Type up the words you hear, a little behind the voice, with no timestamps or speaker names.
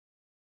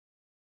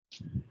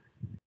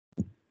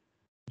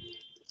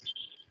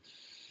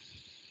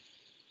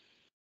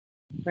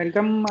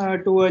Welcome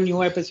to a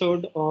new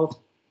episode of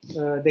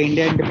the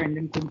India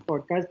Independent Film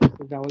Podcast. This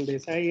is Rahul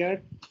Desai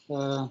here.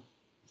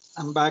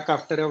 I'm back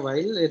after a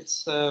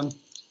while.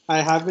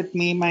 I have with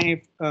me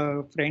my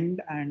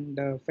friend and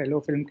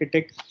fellow film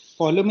critic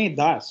Paulomi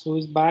Das, who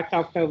is back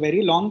after a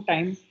very long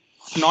time,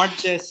 not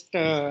just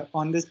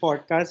on this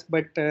podcast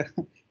but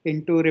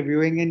into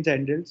reviewing in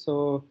general.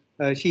 So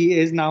she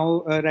is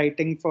now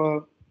writing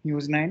for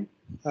News9,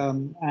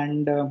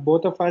 and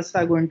both of us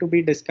are going to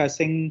be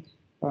discussing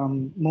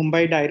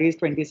Mumbai Diaries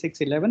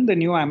 2611, the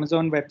new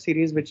Amazon web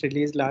series which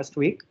released last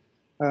week.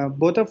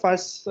 Both of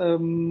us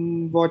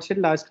watched it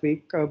last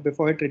week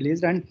before it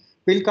released, and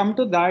we'll come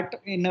to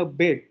that in a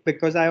bit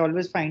because I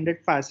always find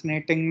it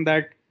fascinating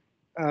that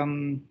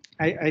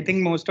I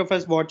think most of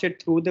us watch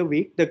it through the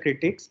week, the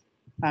critics,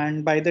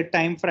 and by the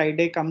time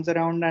Friday comes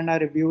around and our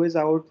review is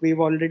out, we've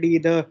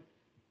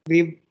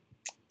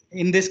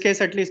in this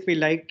case at least we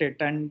liked it,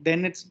 and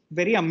then it's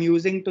very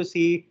amusing to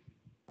see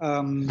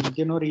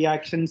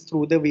reactions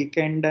through the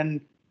weekend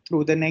and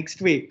through the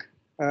next week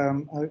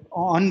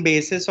on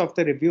basis of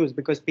the reviews,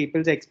 because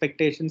people's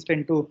expectations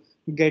tend to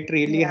get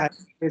really high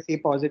if they see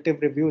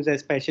positive reviews,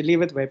 especially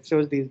with web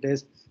shows these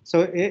days.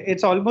 So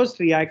it's almost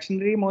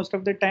reactionary most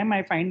of the time.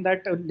 I find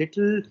that a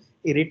little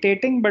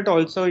irritating, but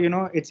also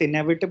it's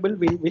inevitable.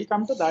 We'll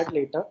come to that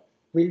later.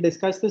 We'll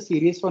discuss the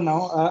series for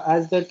now.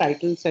 As the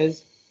title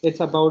says,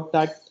 it's about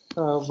that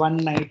one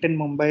night in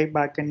Mumbai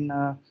back in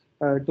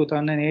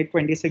 2008,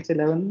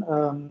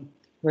 2611,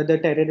 with the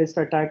terrorist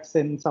attacks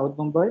in South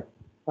Mumbai.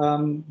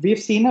 We've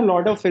seen a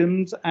lot of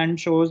films and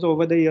shows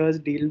over the years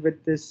deal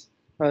with this,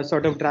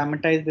 sort of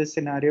dramatize this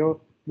scenario.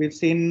 We've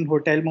seen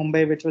Hotel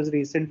Mumbai, which was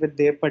recent with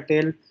Dev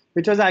Patel,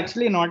 which was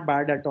actually not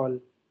bad at all,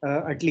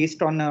 at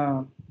least on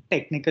a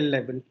technical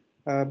level.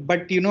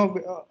 But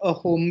a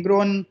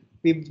homegrown,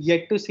 we had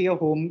yet to see a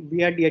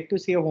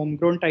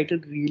homegrown title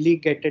really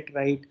get it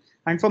right.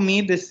 And for me,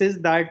 this is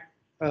that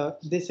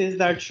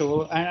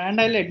show,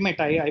 and I'll admit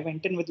I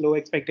went in with low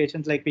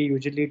expectations like we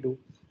usually do,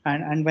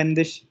 and when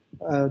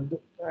uh,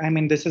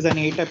 this is an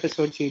 8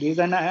 episode series,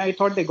 and I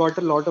thought they got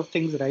a lot of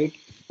things right.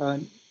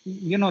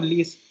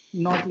 Least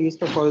not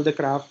least of all the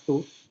craft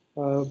too.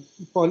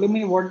 Follow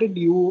me. What did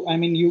you?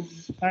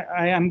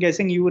 I am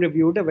guessing you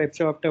reviewed a web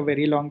show after a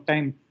very long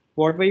time.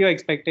 What were your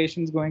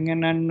expectations going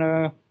in, and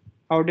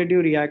how did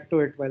you react to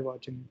it while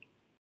watching it?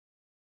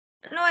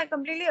 No, I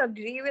completely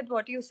agree with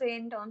what you say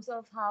in terms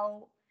of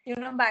how,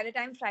 by the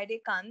time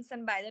Friday comes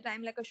and by the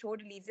time like a show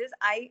releases,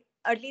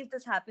 at least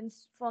this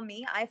happens for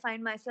me, I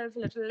find myself a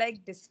little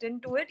like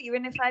distant to it,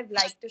 even if I've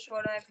liked a show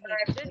or I've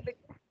hated it,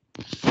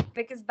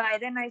 because by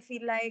then I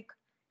feel like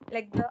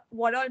the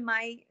what all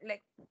my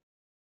like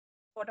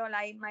what all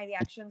I my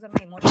reactions or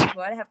my emotions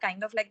were have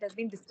kind of like there's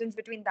been distance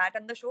between that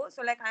and the show.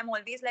 So like I'm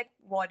always like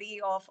worried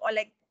of or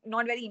like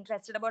not very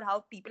interested about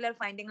how people are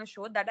finding a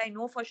show that I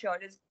know for sure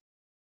is good.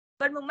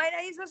 But Mumbai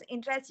Diaries was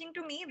interesting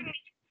to me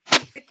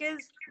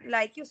because,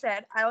 like you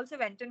said, I also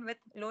went in with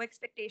low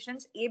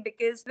expectations.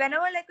 Because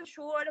whenever like a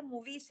show or a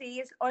movie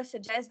says or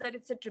suggests that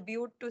it's a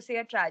tribute to say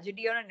a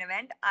tragedy or an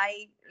event,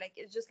 I like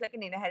it's just like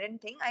an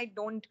inherent thing. I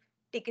don't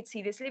take it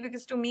seriously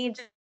because to me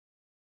it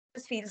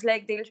just feels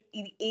like they'll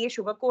a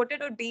sugarcoat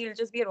it or b it'll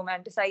just be a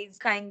romanticized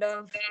kind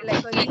of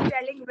like a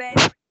retelling where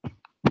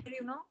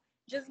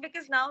just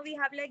because now we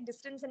have like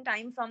distance in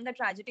time from the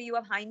tragedy, you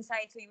have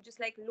hindsight, so you just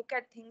like look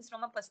at things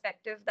from a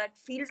perspective that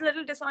feels a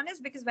little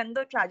dishonest because when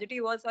the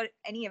tragedy was or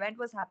any event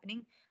was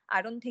happening,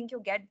 I don't think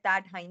you get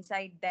that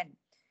hindsight then.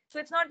 So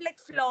it's not like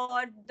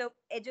flawed, the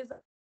edges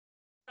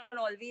are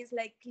always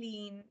like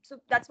clean. So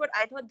that's what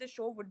I thought the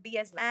show would be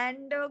as well.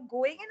 And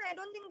going in, I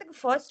don't think the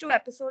first 2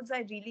 episodes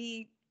I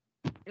really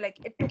like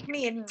it took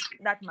me in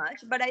that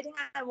much, but I think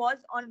I was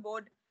on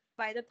board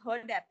by the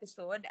third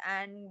episode.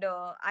 And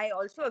I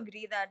also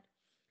agree that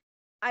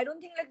I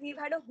don't think like we've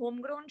had a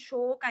homegrown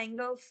show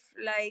kind of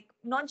like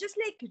not just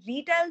like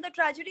retell the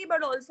tragedy,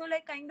 but also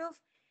like kind of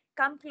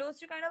come close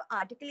to kind of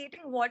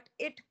articulating what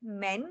it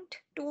meant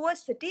to a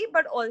city,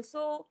 but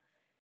also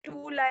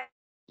to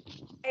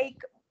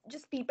like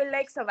just people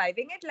like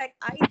surviving it. Like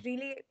I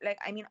really like,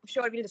 I mean, I'm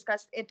sure we'll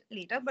discuss it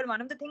later, but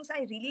one of the things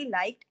I really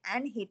liked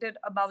and hated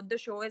about the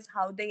show is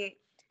how they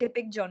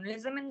depict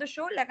journalism in the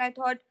show. Like I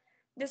thought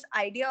this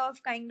idea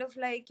of kind of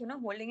like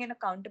holding it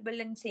accountable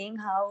and saying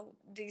how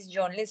these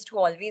journalists who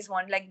always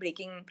want like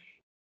breaking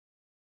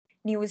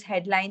news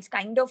headlines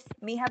kind of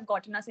may have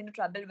gotten us into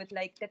trouble with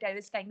like the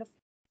terrorists kind of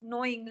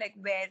knowing like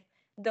where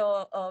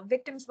the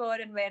victims were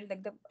and where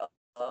like the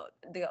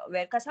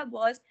where Kasab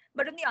was.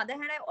 But on the other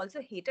hand, I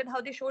also hated how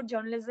they showed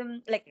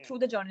journalism like through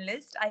the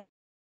journalist. I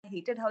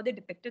hated how they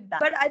depicted that.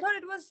 But I thought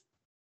it was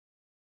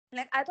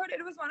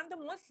one of the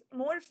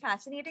more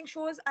fascinating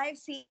shows I've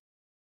seen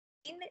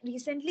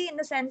recently, in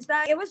the sense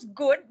that it was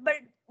good, but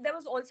there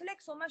was also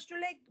like so much to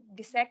like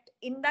dissect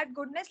in that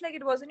goodness. Like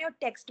it wasn't your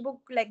textbook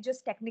like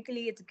just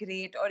technically it's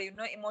great, or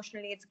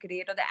emotionally it's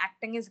great, or the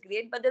acting is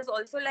great, but there's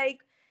also like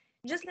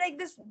just like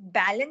this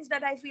balance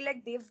that I feel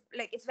like they've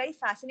like it's very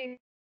fascinating to me.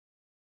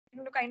 Like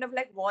to kind of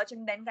like watch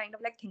and then kind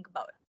of like think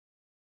about.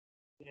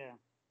 Yeah.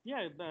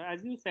 Yeah,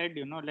 as you said,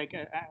 like,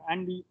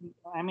 and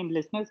I mean,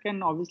 listeners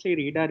can obviously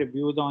read our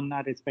reviews on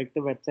our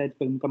respective websites,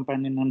 Film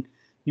Companion and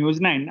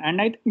News9. And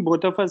I think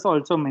both of us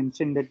also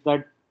mentioned it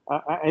that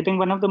I think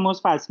one of the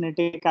most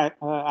fascinating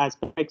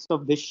aspects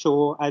of this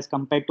show as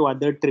compared to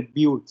other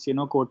tributes,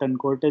 quote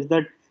unquote, is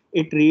that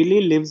it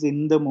really lives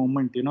in the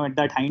moment,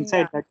 that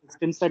hindsight, Yeah. that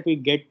distance that we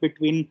get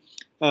between,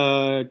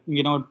 12,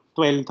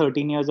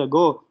 13 years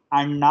ago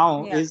and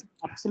now Yeah. is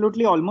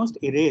absolutely almost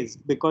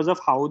erased because of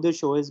how the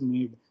show is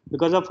made,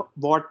 because of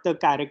what the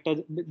character,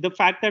 the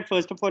fact that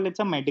first of all it's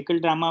a medical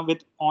drama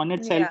with on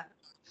itself,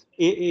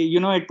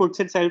 Yeah. it puts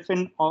itself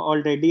in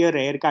already a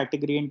rare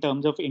category in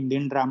terms of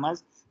Indian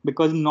dramas,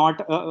 because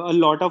not a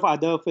lot of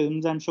other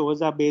films and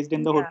shows are based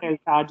in the Yeah. Hotel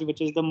Taj, which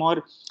is the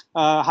more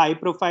high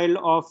profile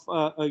of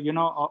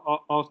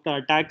of the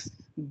attacks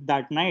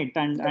that night. The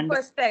And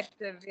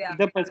perspective. Yeah.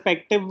 the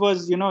perspective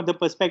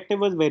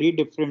was very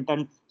different.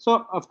 And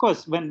so of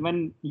course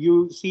when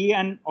you see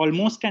an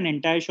almost an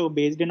entire show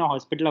based in a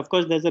hospital, of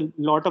course there's a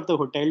lot of the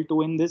hotel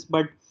too in this,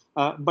 but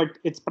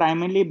it's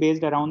primarily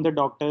based around the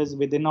doctors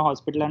within a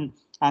hospital,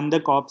 and the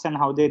cops and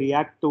how they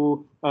react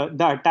to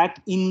the attack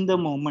in the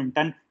moment.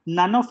 And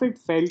none of it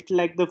felt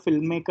like the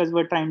filmmakers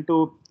were trying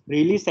to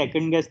really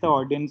second guess the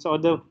audience, or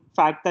the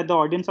fact that the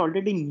audience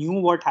already knew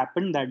what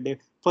happened that day.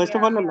 First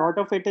of Yeah. all, a lot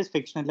of it is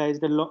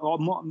fictionalized.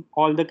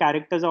 All the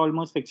characters are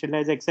almost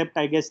fictionalized, except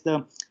I guess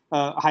the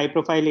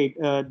high-profile,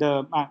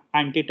 the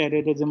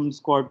anti-terrorism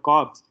squad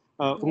cops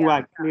who Yeah.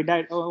 actually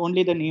died.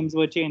 Only the names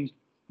were changed.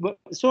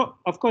 So,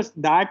 of course,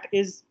 that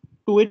is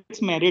to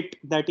its merit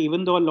that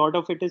even though a lot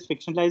of it is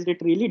fictionalized,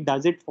 it really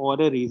does it for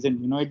a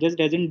reason. It just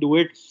doesn't do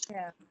it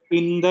Yeah.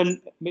 in the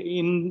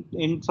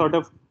in sort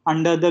of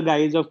under the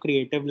guise of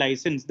creative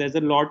license. There's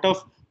a lot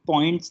of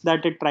points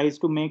that it tries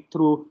to make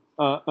through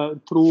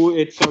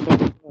its sort of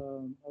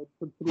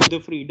through the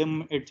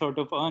freedom it sort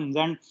of earns.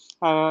 And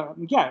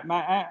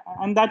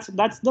and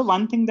that's the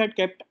one thing that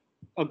kept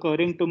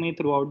occurring to me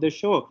throughout the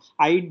show.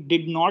 I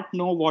did not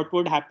know what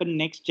would happen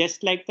next,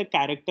 just like the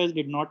characters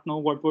did not know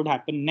what would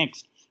happen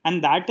next.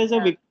 And that is a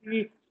Yeah.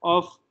 victory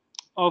of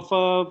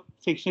a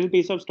fictional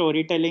piece of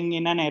storytelling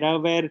in an era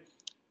where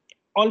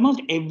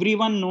almost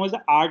everyone knows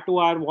R to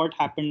R what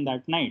happened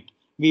that night.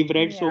 We've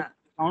read so Yeah. many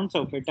accounts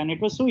of it, and it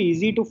was so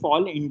easy to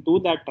fall into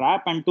that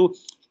trap, and to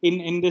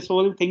in this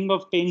whole thing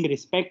of paying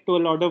respect to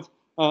a lot of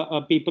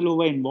people who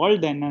were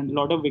involved then, and a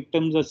lot of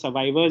victims or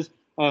survivors.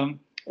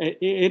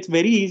 It's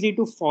very easy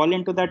to fall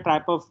into that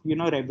trap of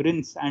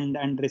reverence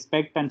and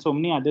respect and so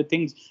many other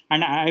things.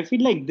 And I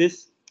feel like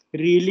this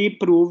really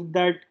proved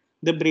that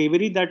the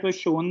bravery that was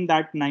shown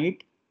that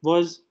night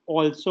was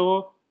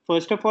also,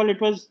 first of all, it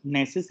was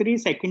necessary.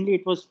 Secondly,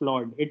 it was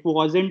flawed. It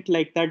wasn't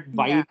like that Yeah.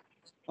 white,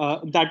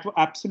 that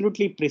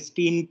absolutely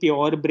pristine,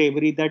 pure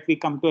bravery that we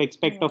come to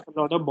expect Yeah. of a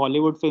lot of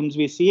Bollywood films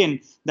we see in,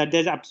 that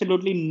there's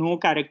absolutely no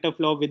character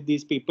flaw with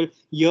these people.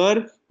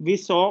 Here, we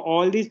saw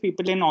all these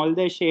people in all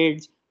their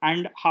shades,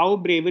 and how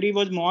bravery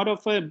was more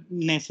of a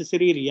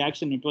necessary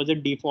reaction. It was a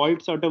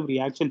default sort of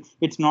reaction.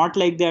 It's not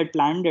like they had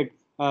planned it.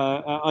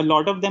 A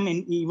lot of them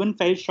even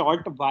fell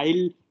short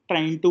while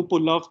trying to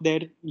pull off their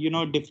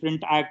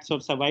different acts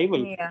of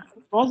survival. Yeah.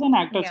 It was an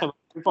act of Yeah.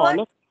 survival for What,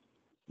 all of.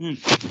 Hmm.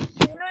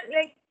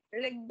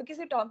 like because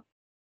you talked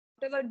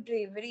about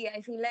bravery,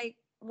 I feel like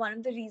one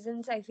of the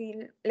reasons I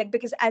feel like,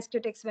 because as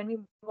critics, when we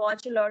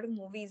watch a lot of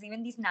movies,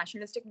 even these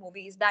nationalistic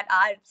movies that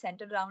are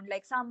centered around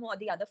like some or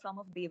the other form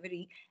of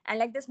bravery, and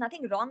like there's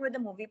nothing wrong with the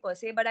movie per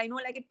se, but I know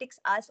like it ticks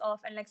us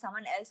off, and like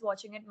someone else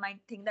watching it might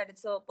think that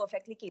it's a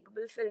perfectly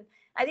capable film.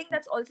 I think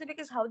that's also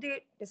because how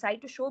they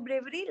decide to show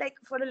bravery. Like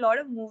for a lot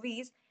of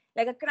movies,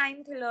 like a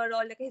crime thriller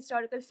or like a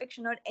historical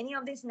fiction or any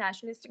of these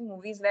nationalistic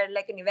movies where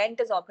like an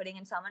event is occurring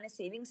and someone is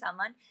saving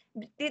someone,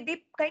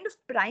 they kind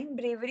of prime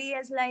bravery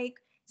as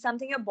like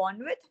something you're born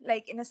with,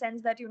 like in a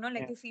sense that like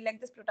Yeah. you feel like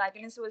this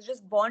protagonist was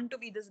just born to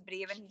be this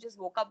brave, and he just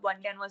woke up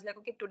one day and was like,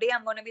 okay, today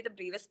I'm going to be the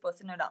bravest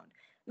person around,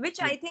 which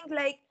Yeah. I think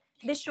like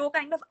this show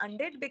kind of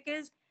undid,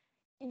 because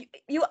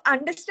you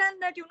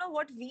understand that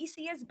what we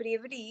see as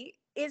bravery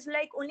is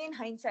like only in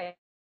hindsight.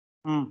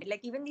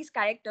 Like even these Hmm.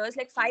 characters,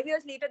 like 5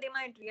 years later, they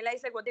might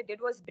realize like what they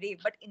did was brave,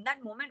 but in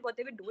that moment what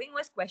they were doing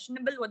was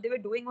questionable. What they were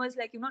doing was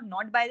like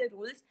not by the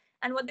rules,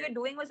 and what they were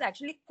doing was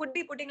actually could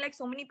be putting like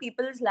so many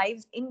people's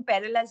lives in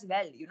peril as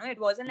well. It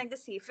wasn't like the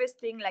safest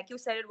thing, like you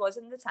said, it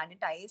wasn't the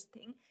sanitized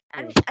thing.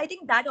 And Yeah. I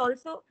think that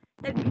also,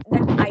 that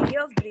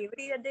idea of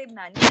bravery that they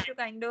managed to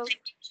kind of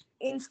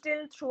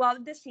instill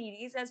throughout the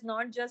series as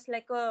not just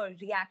like a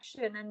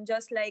reaction and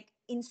just like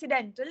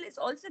incidental, is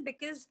also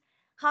because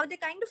how they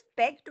kind of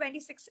peg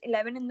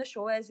 2611 in the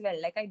show as well.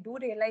 Like I do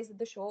realize that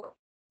the show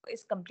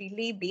is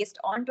completely based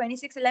on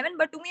 2611,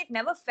 but to me it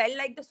never felt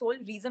like the sole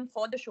reason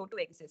for the show to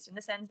exist, in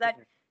the sense that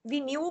we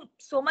knew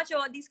so much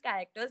about these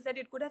characters that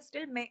it could have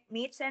still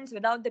made sense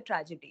without the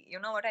tragedy. You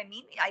know what I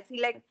mean? I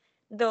feel like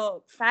the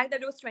fact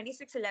that it was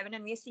 2611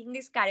 and we're seeing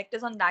these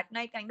characters on that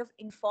night kind of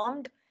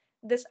informed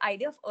this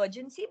idea of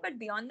urgency. But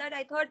beyond that,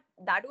 I thought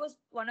that was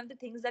one of the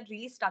things that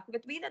really stuck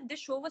with me, that this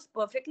show was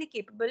perfectly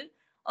capable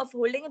of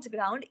holding its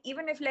ground,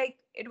 even if like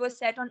it was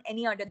set on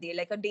any other day,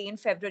 like a day in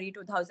February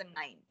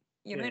 2009.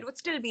 Yeah. It would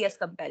still be as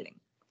compelling.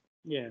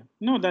 Yeah,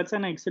 no, that's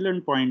an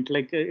excellent point.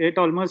 Like it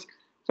almost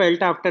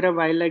felt after a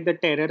while like the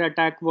terror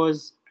attack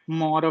was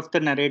more of the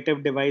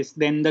narrative device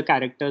than the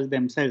characters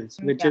themselves,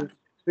 Yeah.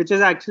 which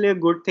is actually a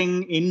good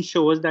thing in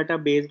shows that are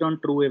based on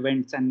true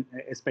events, and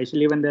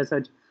especially when they're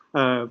such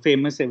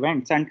famous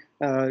events. And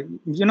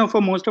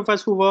for most of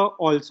us who were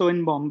also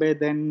in Bombay,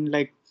 then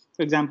like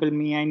for example,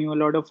 me, I knew a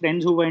lot of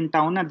friends who were in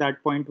town at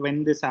that point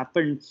when this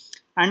happened,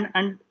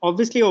 and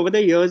obviously over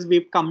the years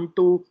we've tried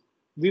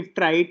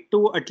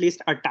to at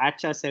least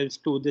attach ourselves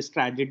to this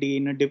tragedy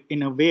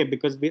in a way,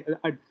 because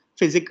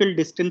physical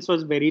distance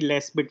was very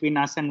less between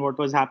us and what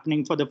was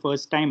happening for the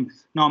first time.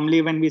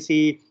 Normally when we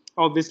see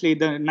obviously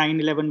the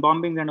 9/11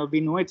 bombings, and we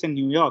know it's in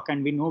New York,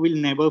 and we know we'll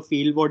never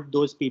feel what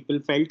those people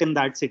felt in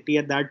that city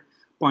at that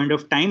point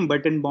of time.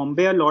 But in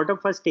Bombay, a lot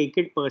of us took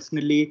it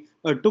personally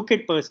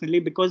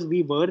because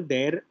we were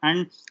there.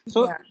 And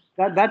so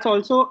Yeah. that's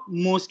also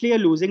mostly a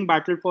losing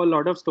battle for a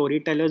lot of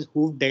storytellers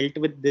who've dealt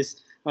with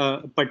this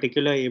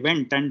particular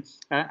event. And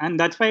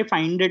that's why I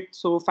find it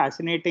so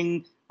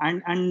fascinating,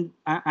 and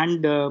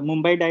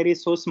Mumbai Diary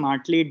is so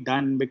smartly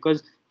done,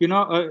 because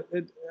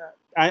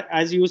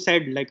as you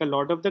said, like a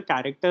lot of the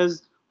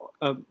characters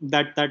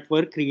that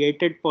were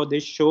created for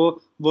this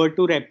show were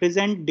to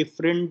represent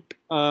different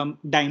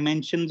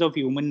dimensions of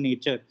human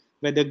nature,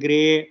 whether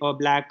gray or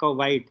black or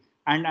white,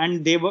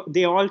 and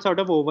they all sort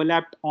of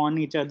overlapped on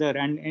each other.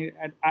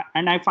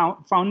 And I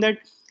found that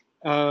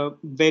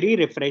very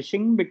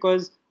refreshing,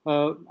 because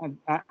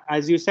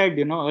as you said,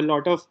 a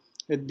lot of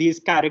these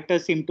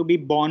characters seem to be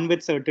born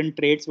with certain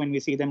traits when we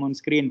see them on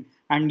screen.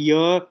 And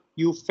here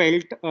you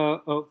felt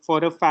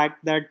for a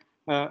fact that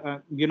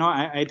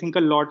I think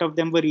a lot of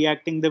them were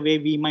reacting the way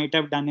we might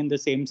have done in the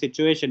same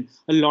situation.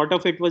 A lot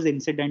of it was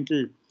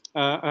incidental.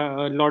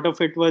 A lot of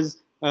it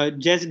was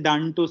just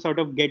done to sort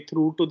of get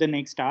through to the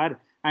next hour.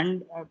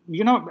 And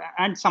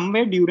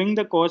somewhere during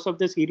the course of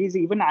the series,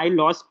 even I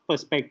lost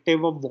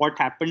perspective of what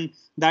happened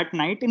that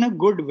night, in a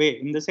good way,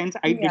 in the sense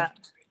Yeah.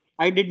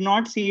 I did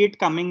not see it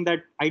coming,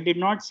 that I did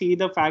not see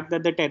the fact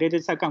that the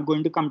terrorists are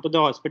going to come to the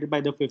hospital by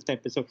the fifth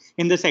episode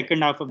in the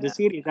second half of the Yeah.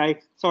 series.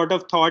 I sort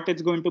of thought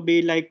it's going to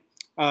be like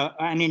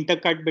an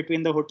intercut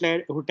between the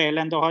hotel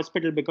and the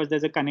hospital, because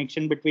there's a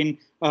connection between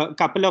a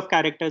couple of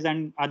characters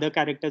and other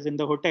characters in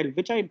the hotel,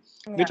 which Yeah.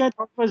 I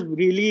thought was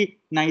really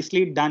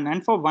nicely done.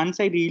 And for once,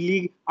 I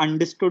really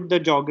understood the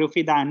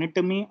geography, the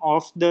anatomy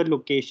of the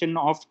location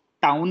of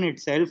town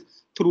itself,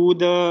 through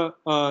the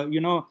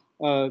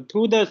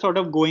through the sort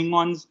of going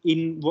ons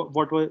in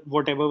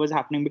whatever was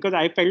happening, because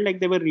I felt like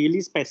they were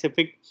really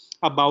specific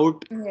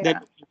about their Yeah.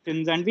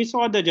 locations. And we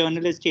saw the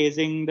journalists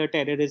chasing the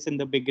terrorists in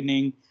the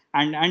beginning,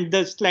 and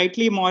the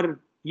slightly more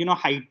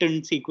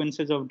heightened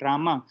sequences of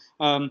drama.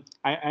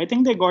 I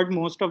think they got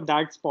most of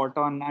that spot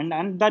on,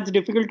 and that's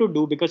difficult to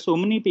do because so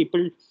many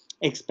people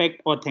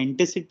expect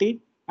authenticity,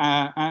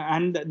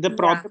 and the Yeah.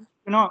 problem,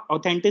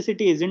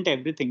 authenticity isn't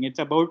everything. It's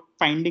about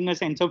finding a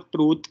sense of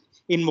truth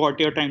in what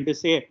you're trying to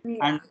say.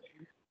 Yeah. And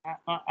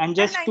And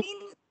just I to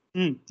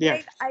mean, yeah.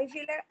 like I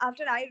feel like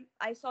after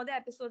I saw the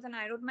episodes and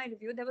I wrote my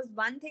review, there was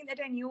one thing that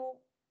I knew,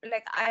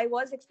 like I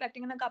was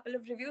expecting in a couple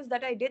of reviews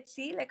that I did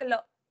see, like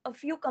a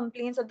few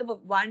complaints of the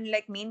one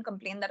like main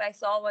complaint that I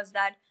saw was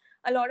that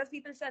a lot of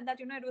people said that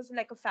it was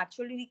like a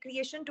factual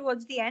recreation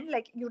towards the end.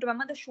 Like you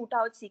remember the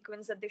shootout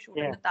sequence that they shoot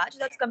in Yeah. the Taj?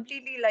 That's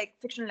completely like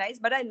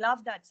fictionalized, but I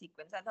love that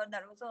sequence. I thought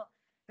that was a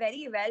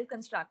very well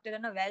constructed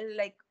and a well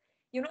like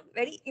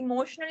very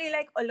emotionally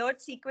like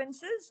alert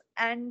sequences.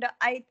 And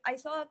I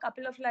saw a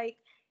couple of like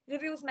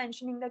reviews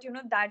mentioning that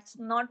that's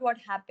not what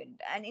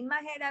happened, and in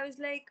my head I was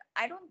like,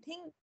 I don't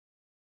think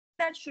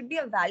that should be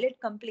a valid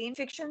complaint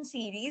for any fiction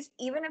series,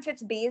 even if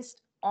it's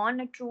based on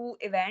a true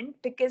event,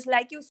 because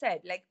like you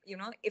said, like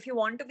if you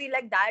want to be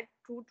like that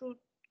true to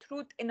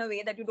truth in a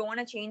way that you don't want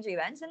to change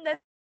events, and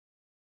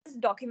there's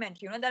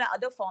documentary, there are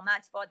other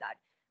formats for that.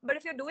 But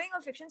if you're doing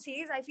a fiction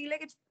series, I feel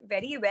like it's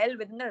very well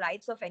within the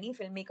rights of any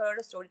filmmaker or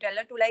a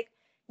storyteller to like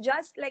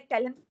just like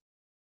tell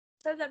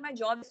himself that my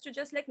job is to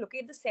just like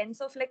locate the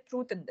sense of like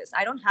truth in this.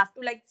 I don't have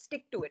to like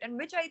stick to it, and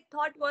which I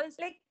thought was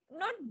like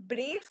not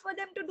brave for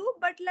them to do,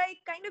 but like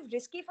kind of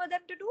risky for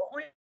them to do,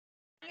 only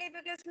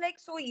because like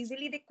so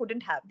easily they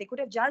couldn't have. They could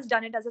have just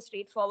done it as a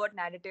straightforward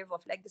narrative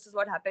of like, this is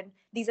what happened,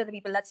 these are the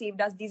people that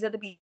saved us, these are the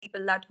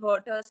people that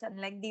hurt us, and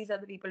like these are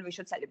the people we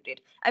should celebrate.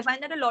 I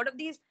find that a lot of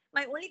these,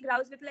 my only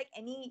grouse with like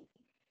any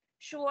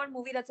show or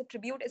movie that's a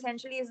tribute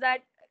essentially is that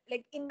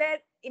like in their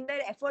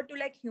effort to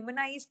like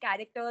humanize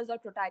characters or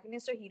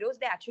protagonists or heroes,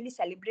 they actually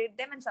celebrate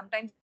them, and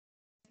sometimes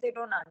they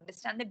don't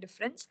understand the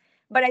difference.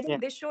 But I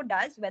think this show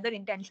does, whether Yeah.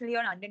 intentionally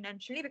or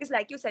unintentionally, because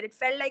like you said, it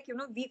felt like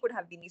we could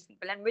have been these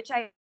people, and which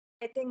I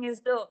think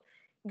is the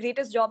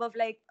greatest job of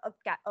like a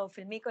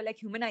filmmaker like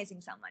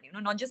humanizing someone,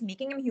 not just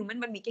making him human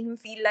but making him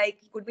feel like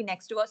he could be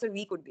next to us or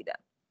we could be there.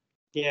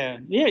 Yeah,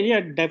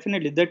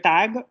 definitely. The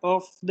tag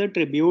of the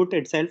tribute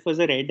itself was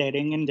a red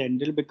herring in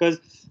general because,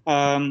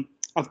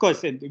 of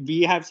course,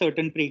 we have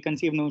certain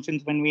preconceived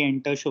notions when we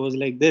enter shows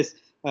like this.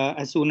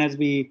 As soon as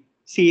we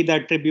see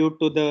that tribute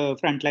to the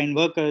frontline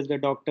workers, the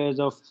doctors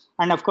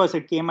and of course,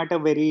 it came at a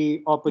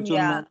very opportune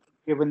Yeah. moment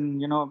given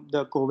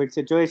the COVID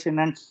situation,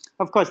 and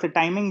of course, the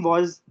timing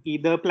was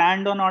either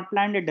planned or not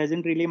planned. It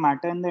doesn't really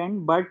matter in the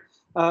end, but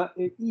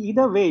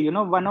either way,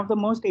 one of the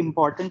most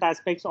important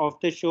aspects of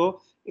the show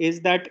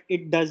is that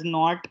it does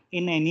not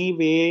in any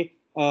way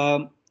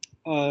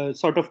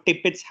sort of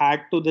tip its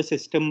hat to the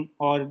system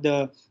or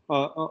the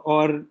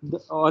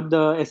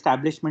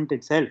establishment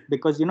itself,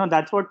 because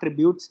that's what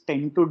tributes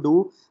tend to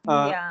do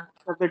Yeah.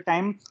 of the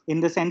time,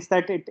 in the sense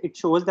that it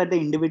shows that the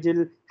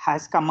individual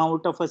has come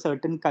out of a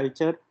certain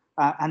culture,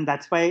 and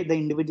that's why the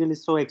individual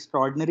is so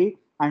extraordinary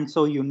and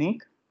so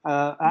unique.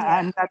 Yeah.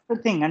 And that's the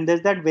thing, and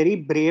there's that very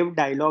brave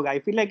dialogue. I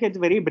feel like it's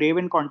very brave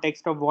in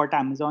context of what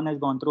Amazon has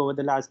gone through over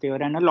the last year,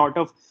 and a lot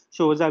of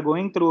shows are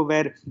going through,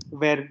 where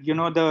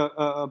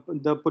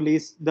the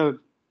police,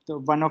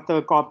 one of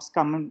the cops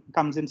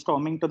comes in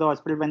storming to the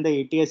hospital when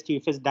the ATS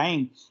chief is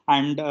dying,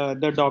 and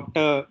the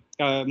doctor,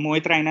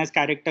 Mohit Raina's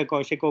character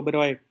Kaushik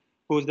Oberoi,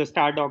 who's the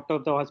star doctor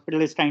of the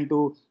hospital, is trying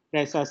to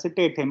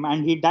resuscitate him,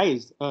 and he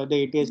dies,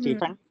 the ATS chief.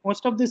 Mhm. And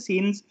most of the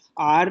scenes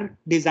are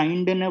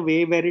designed in a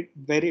way where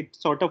it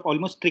sort of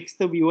almost tricks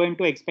the viewer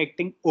into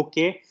expecting,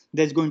 okay,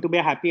 there's going to be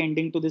a happy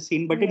ending to the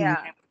scene, but it Yeah.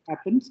 never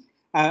happens.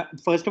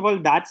 First of all,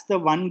 that's the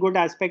one good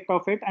aspect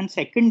of it, and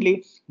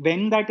secondly,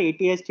 when that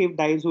ATS chief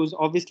dies, who's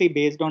obviously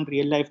based on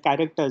real life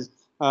characters,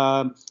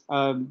 uh,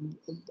 uh,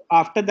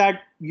 after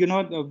that,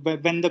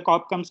 when the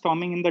cop comes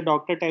storming in, the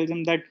doctor tells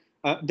him that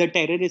the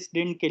terrorist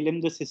didn't kill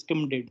him, the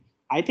system did.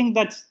 I think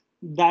that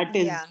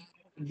is Yeah.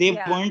 they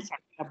Yeah. weren't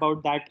subtle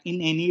about that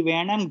in any way,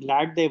 and I'm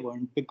glad they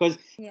weren't, because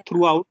Yeah.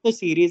 throughout the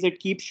series it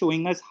keeps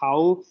showing us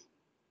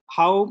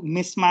how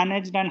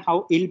mismanaged and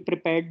how ill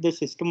prepared the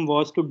system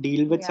was to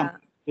deal with something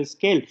Yeah. of this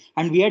scale.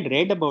 And we had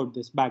read about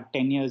this back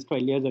 10 years,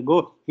 12 years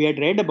ago. We had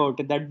read about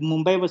it, that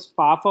Mumbai was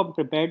far from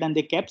prepared, and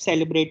they kept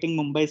celebrating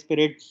Mumbai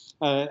spirit,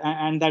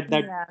 and that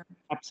Yeah.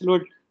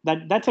 absolute,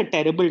 that's a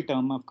terrible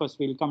term. Of course,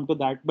 we'll come to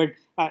that. But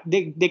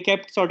they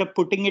kept sort of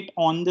putting it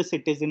on the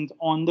citizens,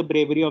 on the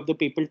bravery of the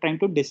people, trying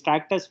to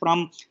distract us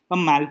from a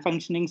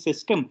malfunctioning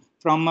system,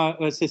 from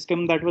a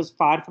system that was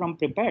far from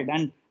prepared.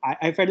 And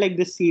I felt like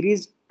this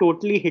series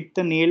totally hit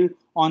the nail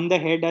on the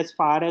head as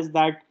far as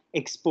that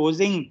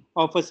exposing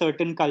of a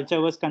certain culture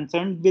was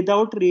concerned,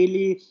 without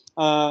really,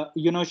 But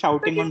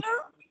shouting on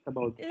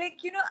about it.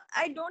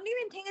 I don't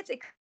even think it's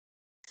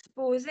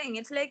exposing.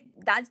 It's like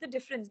that's the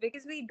difference,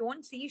 because we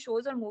don't see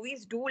shows or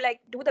movies do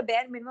the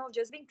bare minimum of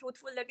just being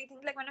truthful, that we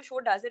think like when a show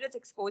does it, it's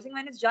exposing,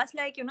 when it's just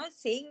like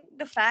saying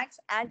the facts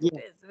as it Yeah,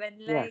 is, when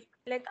yeah.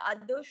 like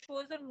other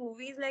shows or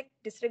movies like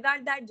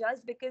disregard that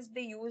just because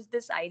they use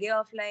this idea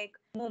of like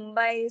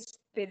Mumbai's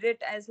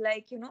spirit as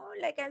like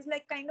like as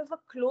like kind of a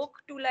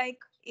cloak to like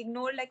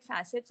ignore like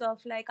facets of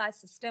like our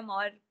system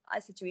or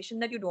our situation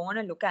that you don't want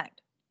to look at.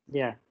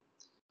 Yeah.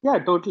 Yeah,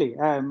 totally.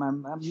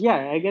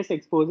 Yeah, I guess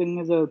exposing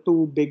is a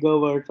too big a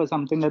word for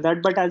something like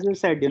that. But as you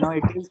said,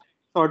 it is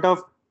sort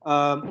of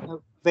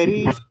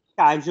very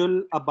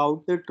casual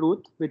about the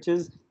truth, which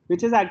is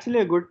actually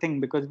a good thing,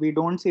 because we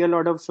don't see a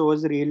lot of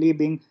shows really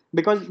being,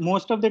 because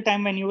most of the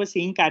time when you were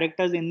seeing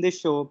characters in this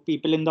show,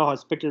 people in the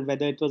hospital,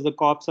 whether it was the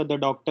cops or the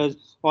doctors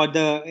or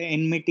the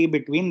enmity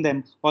between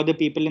them or the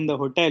people in the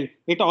hotel,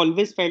 it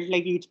always felt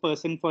like each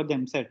person for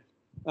themselves.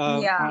 Uh,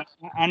 Yeah.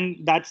 uh, and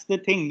that's the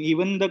thing.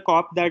 Even the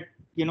cop that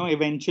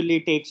eventually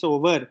takes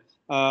over,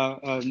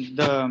 I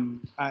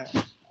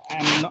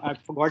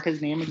forgot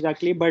his name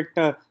exactly, but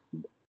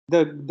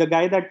the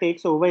guy that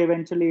takes over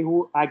eventually,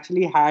 who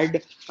actually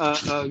had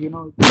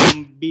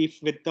some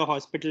beef with the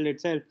hospital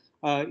itself.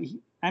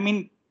 I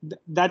mean,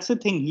 that's the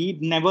thing. He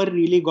never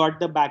really got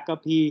the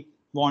backup he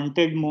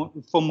wanted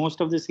for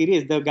most of the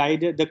series. The guy,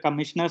 the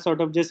commissioner,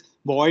 sort of just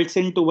waltzed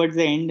in towards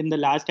the end in the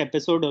last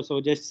episode or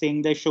so, just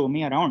saying they show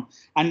me around.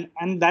 And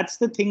that's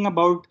the thing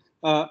about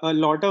a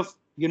lot of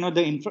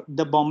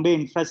the Bombay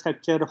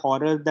infrastructure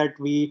horror that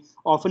we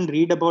often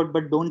read about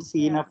but don't see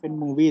Yeah. enough in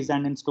movies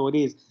and in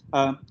stories.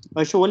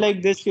 A show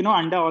like this,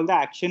 under all the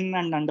action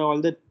and under all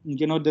the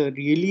the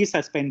really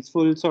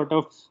suspenseful sort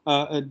of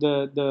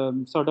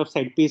the sort of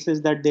set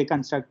pieces that they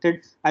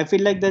constructed, I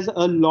feel like there's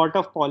a lot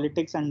of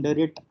politics under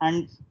it,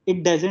 and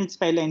it doesn't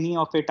spell any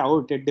of it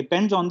out. It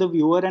depends on the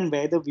viewer and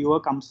where the viewer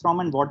comes from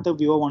and what the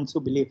viewer wants to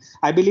believe.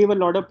 I believe a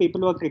lot of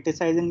people who are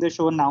criticizing the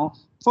show now,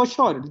 for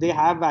sure, they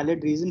have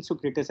valid reasons to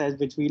criticize,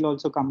 which we'll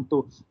also come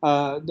to.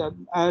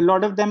 A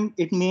lot of them,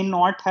 it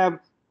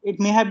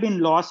may have been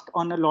lost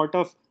on a lot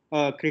of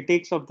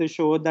critics of the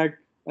show, that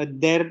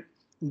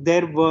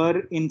there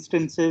were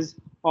instances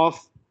of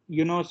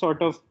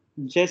sort of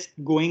just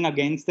going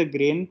against the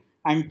grain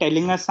and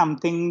telling us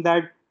something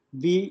that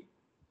we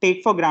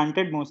take for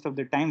granted most of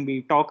the time.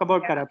 We talk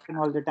about Yeah. corruption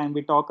all the time,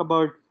 we talk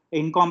about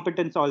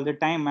incompetence all the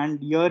time, and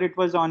here it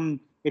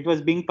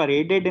was being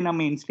paraded in a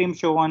mainstream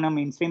show on a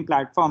mainstream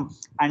platform,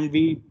 and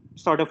we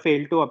sort of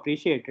failed to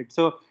appreciate it.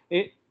 So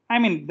I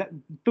mean,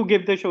 to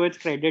give the show its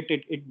credit,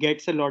 it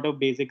gets a lot of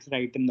basics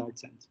right in that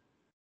sense.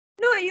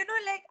 No,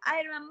 like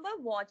I remember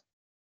watching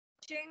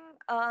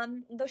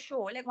the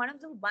show. Like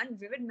one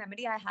vivid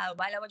memory I have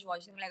while I was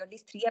watching, like at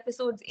least 3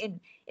 episodes in,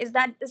 is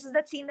that this is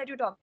that scene that you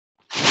talked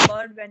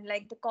about when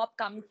like the cop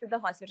comes to the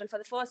hospital for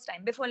the first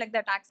time before like the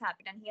attacks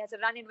happen, and he has a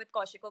run-in with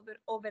Kaushik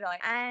Oberoi.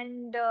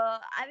 And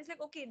I was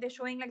like, okay, they're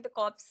showing like the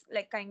cops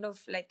like kind of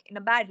like in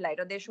a bad light,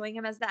 or they're showing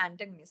him as the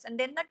antagonist, and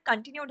then that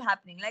continued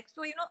happening. Like,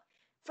 so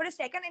for a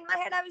second in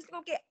my head, I was like,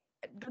 okay,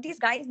 do these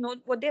guys know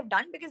what they've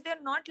done? Because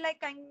they're not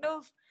like kind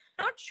of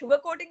not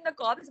sugarcoating the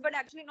cops, but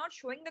actually not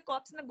showing the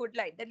cops in a good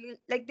light. That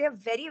like they're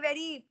very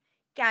very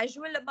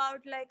casual about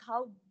like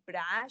how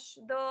brash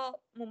the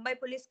Mumbai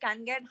police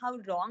can get, how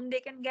wrong they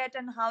can get,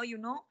 and how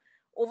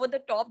over the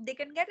top they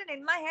can get. And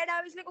in my head,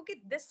 I was like, okay,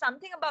 there's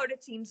something about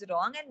it seems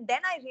wrong. And then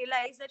I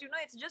realized that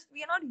it's just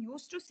we are not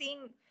used to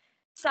seeing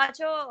such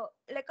a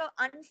like a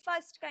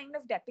unfussed kind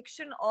of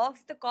depiction of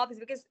the cops,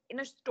 because in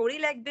a story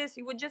like this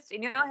you would just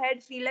in your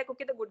head feel like,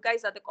 okay, the good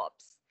guys are the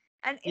cops.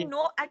 And Yeah.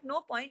 at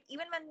no point,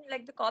 even when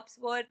like the cops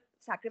were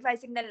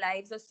sacrificing their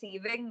lives or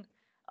saving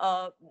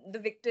the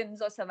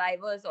victims or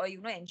survivors, or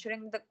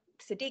ensuring the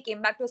city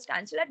came back to a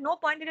standstill, at no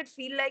point did it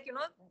feel like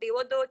they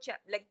were the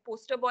like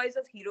poster boys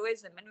of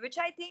heroism. And which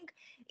I think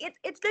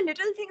it's the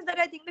little things that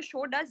I think the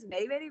show does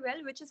very very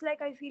well, which is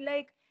like I feel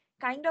like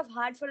kind of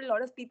hard for a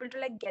lot of people to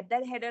like get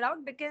their head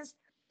around, because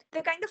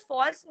the kind of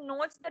false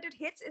notes that it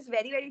hits is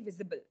very very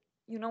visible.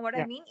 You know what I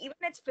Yeah. mean? Even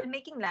its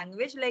filmmaking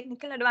language, like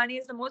Nikhil Advani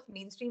is the most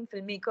mainstream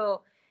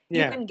filmmaker you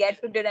Yeah. can get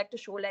to direct a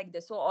show like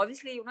this. So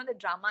obviously, the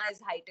drama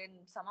is heightened.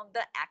 Some of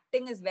the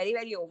acting is very,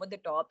 very over the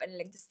top, and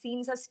like the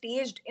scenes are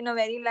staged in a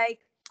very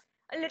like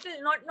a little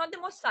not the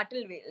most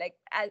subtle way, like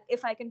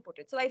if I can put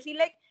it. So I feel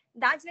like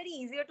that's very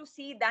easier to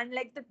see than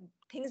like the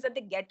things that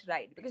they get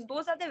right, because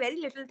those are the very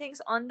little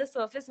things on the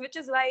surface, which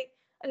is why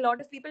a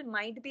lot of people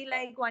might be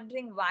like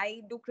wondering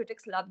why do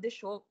critics love this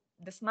show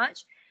this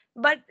much.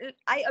 But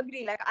I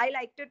agree, like I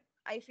liked it.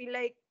 I feel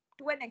like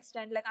to an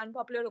extent, like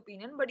unpopular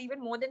opinion, but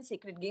even more than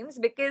Sacred Games,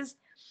 because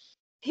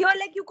here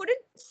like you couldn't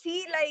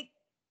see like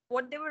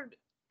what they were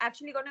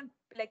actually gonna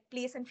like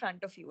place in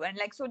front of you, and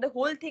like so the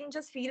whole thing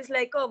just feels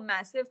like a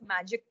massive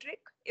magic trick,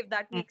 if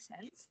that Mm. makes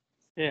sense.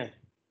 Yeah.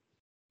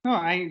 No,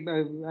 I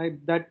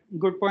that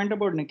good point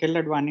about Nikhil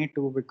Advani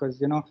too, because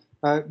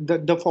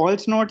the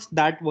false notes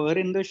that were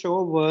in the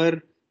show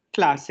were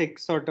classic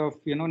sort of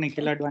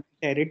Nikhil Advani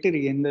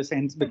territory, in the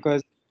sense,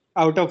 because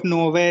out of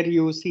nowhere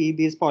you see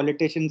these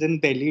politicians in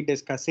Delhi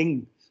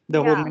discussing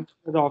the Home Yeah.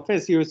 Minister's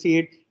office. You see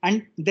it,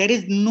 and there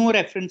is no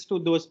reference to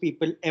those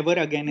people ever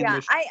again in Yeah,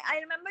 the show. I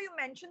remember you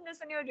mentioned this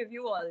in your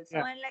review also,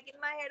 Yeah. and like in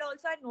my head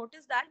also I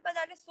noticed that, but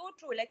that is so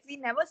true. Like we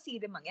never see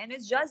them again.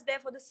 It's just there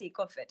for the sake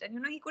of it,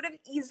 and he could have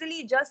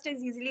easily just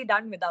as easily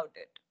done without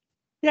it.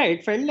 Yeah,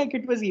 it felt like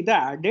it was either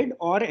added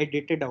or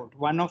edited out.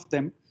 One of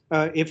them.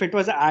 If it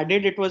was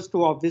added, it was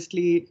to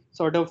obviously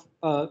sort of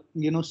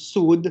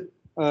soothe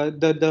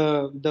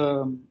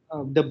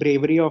the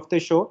bravery of the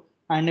show.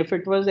 And if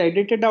it was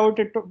edited out,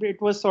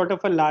 it was sort of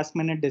a last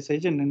minute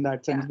decision in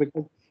that sense, Yeah.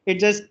 because it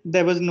just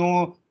there was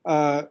no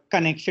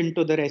connection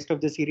to the rest of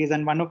the series.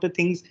 And one of the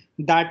things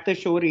that the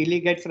show really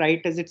gets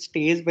right is it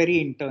stays very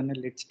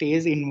internal. It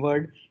stays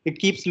inward. It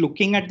keeps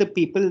looking at the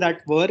people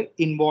that were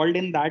involved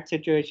in that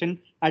situation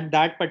at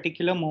that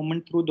particular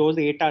moment through those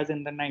 8 hours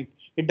in the night.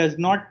 It does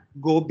not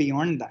go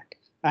beyond that.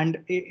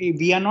 And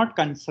we are not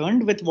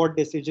concerned with what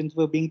decisions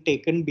were being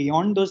taken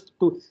beyond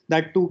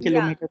that 2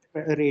 kilometer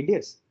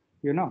radius.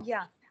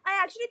 Yeah.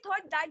 I actually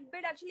thought that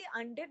bit actually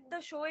undid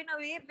the show in a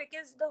way,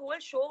 because the whole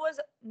show was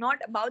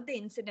not about the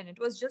incident. It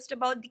was just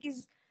about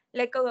these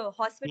like a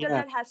hospital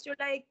Yeah. that has to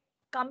like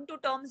come to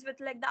terms with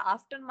like the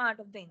aftermath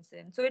of the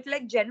incident. So it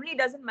like generally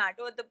doesn't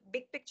matter. The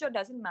big picture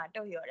doesn't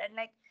matter here. And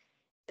like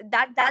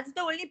that's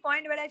the only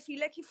point where I feel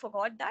like he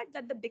forgot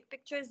that the big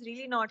picture is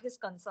really not his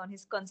concern.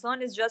 His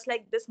concern is just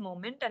like this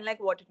moment and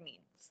like what it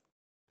means.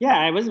 Yeah,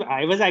 I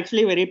was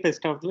actually very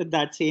pissed off with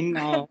that scene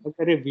as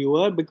a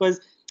reviewer, because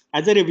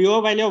as a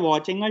reviewer, while you're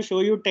watching a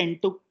show, you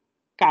tend to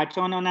catch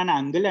on an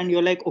angle, and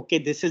you're like, okay,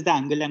 this is the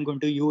angle I'm going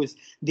to use.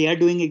 They are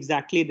doing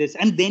exactly this,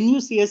 and then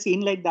you see a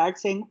scene like that,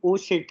 saying, oh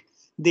shit,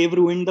 they've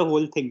ruined the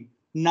whole thing.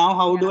 Now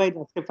how do Yeah. I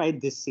justify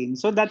this scene?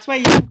 So that's why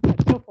you have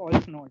such a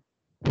false note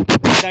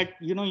that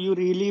you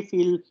really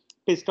feel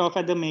pissed off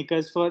at the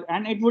makers for,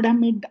 and it would have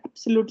made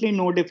absolutely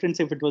no difference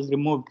if it was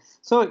removed.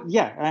 So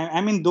yeah,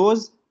 I mean,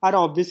 those are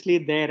obviously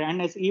there,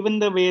 and as even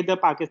the way the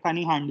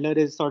Pakistani handler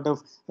is sort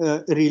of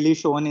really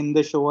shown in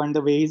the show, and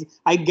the ways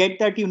I get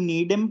that you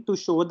need him to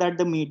show that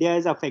the media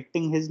is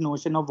affecting his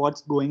notion of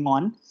what's going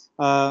on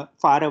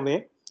far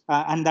away,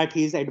 and that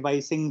he's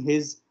advising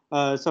his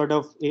sort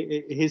of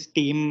his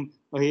team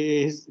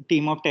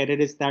of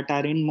terrorists that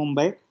are in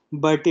Mumbai.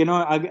 But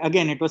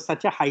again, it was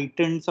such a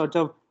heightened sort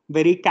of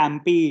very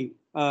campy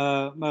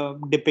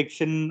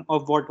depiction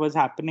of what was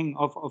happening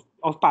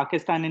of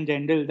Pakistan in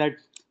general, that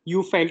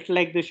you felt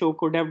like the show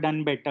could have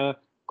done better,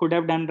 could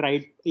have done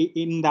right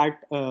in that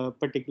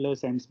particular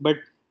sense. But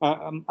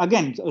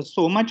again,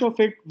 so much of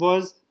it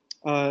was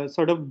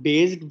sort of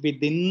based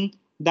within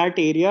that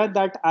area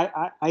that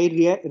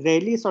I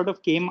rarely sort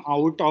of came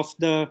out of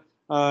the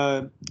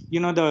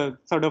the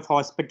sort of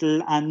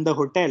hospital and the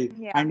hotel.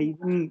 Yeah. And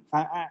even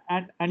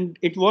and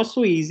it was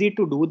so easy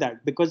to do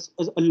that because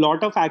a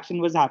lot of action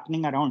was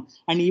happening around,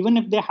 and even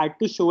if they had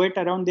to show it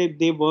around,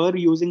 they were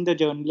using the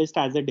journalist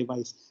as a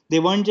device. They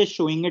weren't just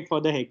showing it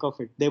for the heck of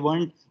it. They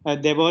weren't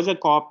there was a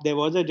cop, there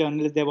was a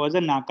journalist, there was a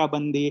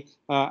nakabandi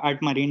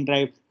at Marine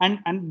Drive,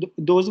 and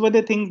those were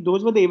the things,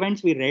 those were the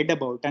events we read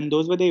about, and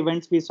those were the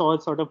events we saw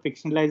sort of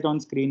fictionalized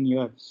on screen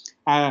here.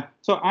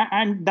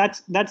 And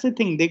that's the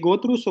thing. They go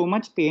through so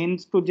much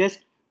pains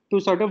to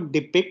sort of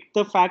depict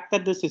the fact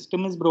that the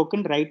system is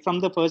broken. Right from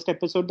the first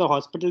episode, the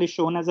hospital is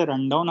shown as a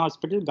rundown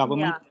hospital,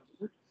 government,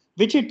 Yeah.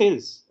 which it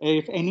is.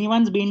 If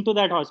anyone's been to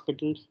that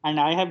hospital, and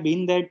I have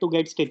been there to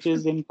get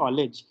stitches in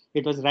college,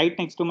 it was right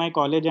next to my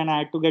college, and I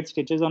had to get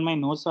stitches on my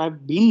nose. So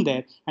I've been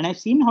there and I've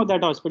seen how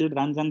that hospital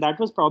runs, and that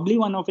was probably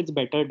one of its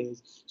better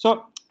days.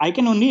 So I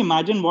can only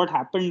imagine what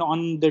happened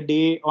on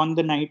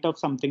the night of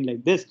something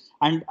like this.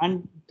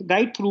 And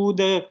right through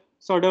the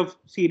sort of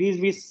series,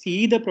 we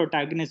see the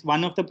protagonist,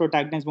 one of the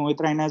protagonists, Mohit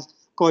Raina's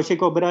Kaushik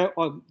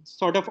Oberoi,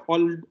 sort of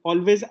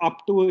always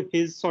up to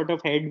his sort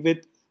of head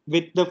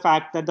with the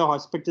fact that the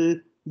hospital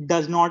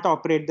does not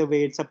operate the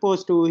way it's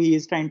supposed to. He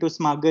is trying to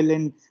smuggle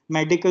in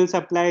medical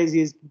supplies.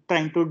 He's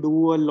trying to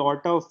do a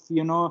lot of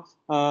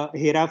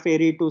hera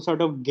fairy to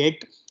sort of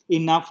get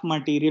enough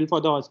material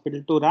for the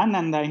hospital to run,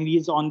 and then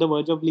he's on the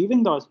verge of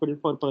leaving the hospital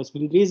for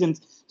personal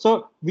reasons.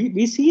 So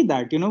we see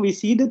that, we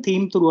see the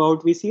theme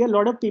throughout. We see a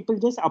lot of people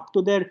just up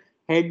to their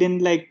head in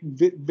like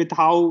with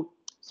how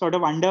sort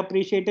of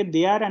underappreciated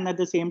they are, and at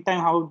the same time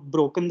how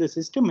broken the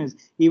system is.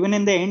 Even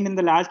in the end, in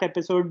the last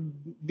episode,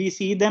 we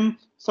see them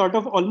sort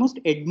of almost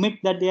admit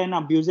that they are in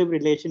an abusive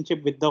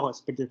relationship with the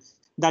hospital.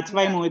 That's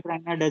why Mohit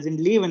Raina doesn't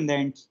leave in the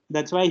end.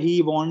 That's why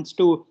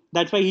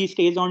he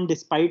stays on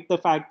despite the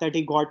fact that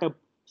he got a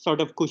sort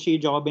of cushy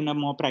job in a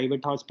more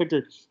private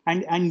hospital.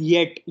 And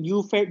yet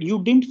you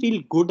didn't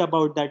feel good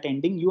about that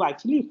ending. You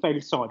actually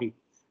felt sorry,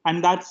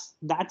 and that's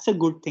a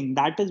good thing.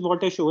 That is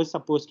what a show is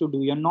supposed to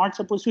do. You're not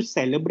supposed to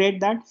celebrate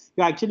that.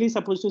 You're actually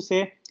supposed to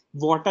say,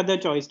 what other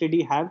choice did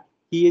he have?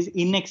 He is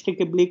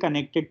inextricably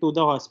connected to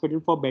the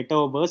hospital, for better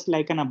or worse,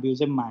 like an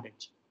abusive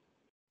marriage.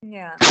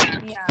 Yeah.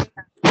 Yeah.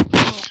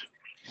 No,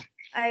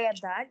 I get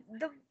that.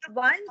 The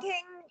one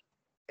thing,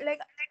 like,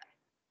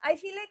 I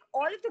feel like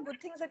all of the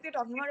good things that we're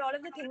talking about, all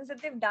of the things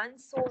that they've done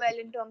so well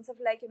in terms of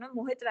like,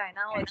 Mohit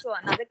Raina, also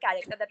another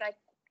character that I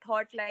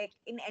thought like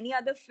in any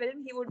other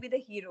film, he would be the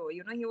hero.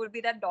 He would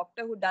be that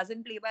doctor who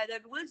doesn't play by the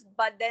rules,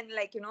 but then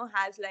like,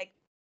 has like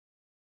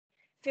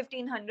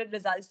 1,500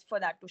 results for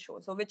that to show.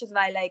 So which is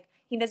why like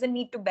he doesn't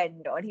need to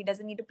bend or he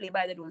doesn't need to play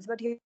by the rules. But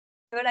here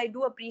I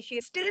do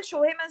appreciate still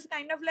show him as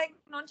kind of like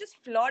not just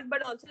flawed,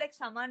 but also like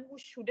someone who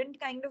shouldn't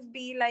kind of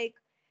be like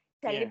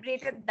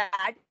celebrated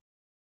that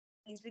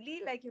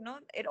easily. Like,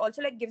 it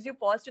also like gives you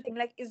pause to think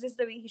like, is this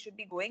the way he should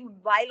be going?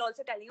 While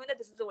also telling you that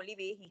this is the only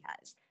way he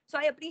has. So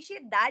I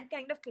appreciate that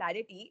kind of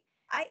clarity.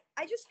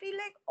 I just feel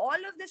like all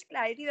of this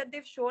clarity that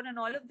they've shown and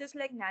all of this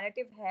like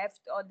narrative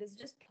heft or this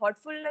just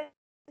thoughtfulness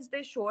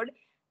they showed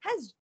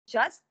has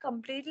just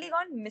completely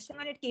gone missing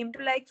when it came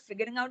to like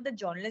figuring out the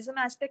journalism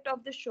aspect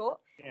of the show.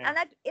 Yeah. And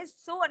that is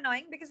so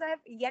annoying because I have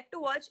yet to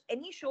watch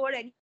any show or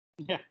any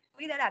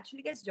movie that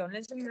actually gets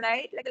journalism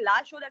right. Like the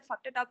last show that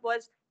fucked it up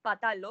was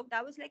Patal Lok.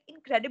 That was like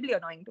incredibly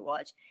annoying to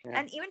watch. Yeah.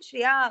 And even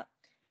Shreya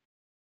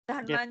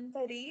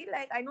Dhanvantari,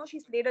 like I know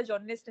she's played a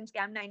journalist in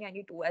Scam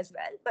 992 as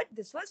well, but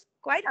this was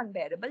quite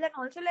unbearable and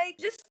also like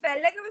just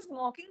felt like I was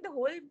mocking the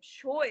whole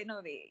show in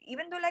a way.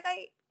 Even though like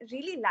I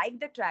really like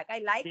the track, I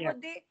like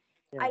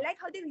I like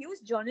how they've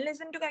used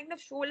journalism to kind of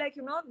show like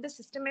the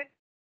systemic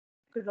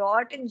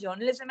rot in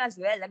journalism as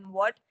well, and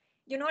what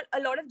a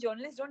lot of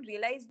journalists don't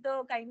realize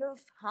the kind of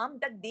harm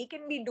that they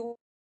can be doing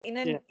in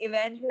an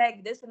event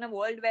like this, in a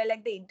world where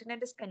like the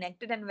internet is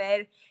connected and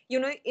where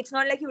it's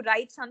not like you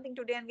write something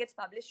today and gets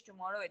published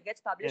tomorrow. It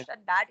gets published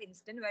at that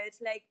instant where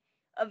it's like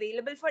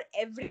available for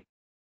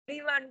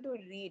everyone to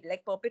read,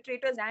 like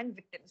perpetrators and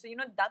victims. So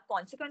the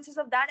consequences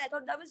of that, I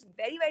thought that was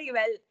very, very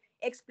well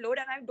explored,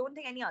 and I don't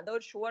think any other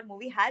show or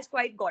movie has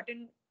quite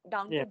gotten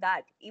down to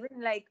that.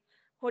 Even like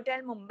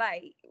Hotel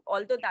Mumbai,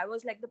 although that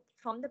was like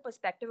from the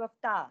perspective of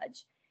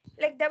Taj,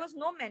 like there was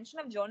no mention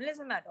of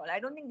journalism at all. I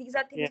don't think these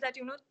are things that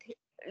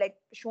like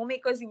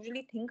showmakers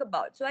usually think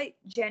about. So I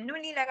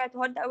genuinely like I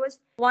thought that was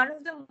one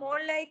of the more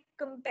like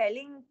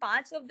compelling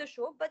parts of the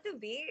show. But the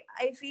way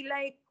I feel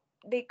like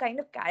they kind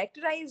of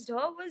characterized her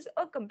was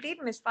a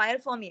complete misfire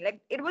for me.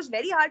 Like it was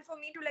very hard for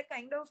me to like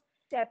kind of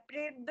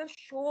separate the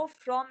show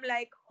from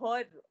like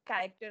her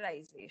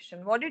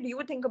characterization. What did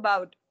you think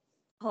about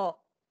her?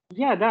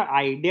 Yeah, the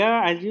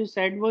idea, as you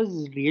said,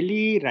 was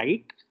really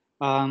right.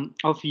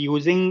 Of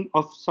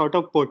sort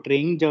of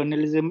portraying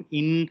journalism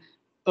in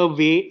a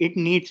way it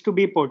needs to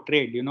be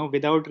portrayed,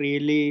 without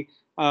really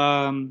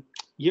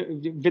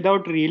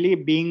without really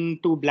being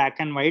too black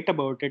and white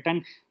about it.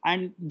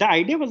 And the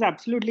idea was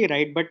absolutely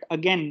right, but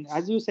again,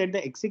 as you said,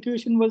 the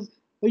execution was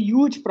a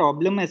huge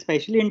problem,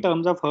 especially in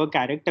terms of her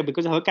character,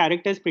 because her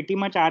character is pretty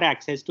much our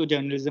access to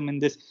journalism in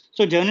this.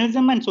 So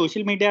journalism and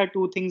social media are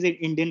two things that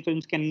Indian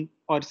films can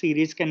or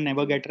series can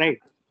never get right.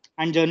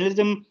 And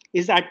journalism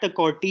is at the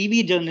core.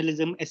 TV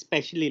journalism,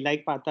 especially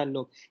like Patal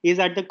Lok, is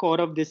at the core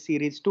of this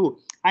series too.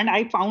 And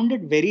I found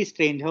it very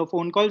strange. Her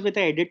phone calls with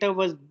the editor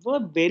were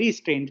very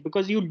strange,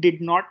 because you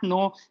did not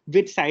know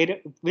which side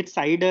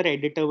her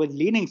editor was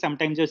leaning.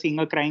 Sometimes you're seeing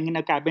her crying in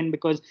a cabin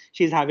because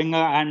she's having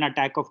an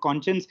attack of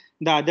conscience.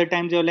 The other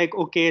times you're like,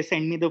 okay,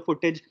 send me the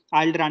footage,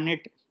 I'll run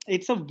it.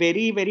 It's a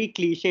very, very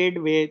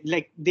cliched way.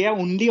 Like, they are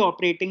only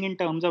operating in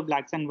terms of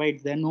blacks and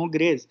whites. There are no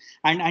grays.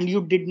 And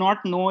you did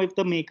not know if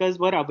the makers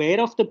were aware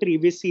of the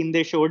previous scene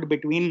they showed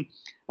between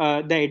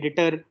the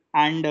editor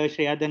and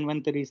Shreya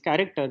Dhanvantari's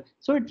character.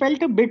 So it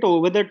felt a bit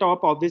over the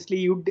top. Obviously,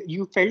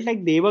 you felt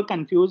like they were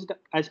confused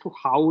as to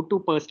how to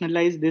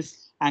personalize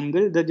this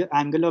angle, the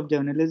angle of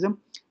journalism,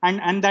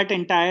 and that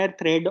entire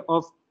thread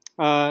of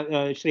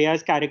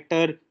Shreya's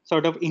character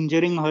sort of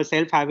injuring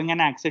herself, having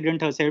an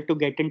accident herself to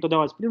get into the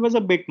hospital, was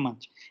a bit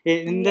much.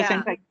 In the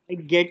sense, Yeah. I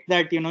get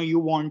that you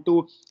want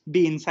to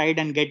be inside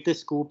and get the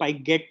scoop. I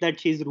get that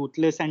she's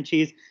ruthless and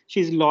she's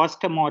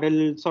lost a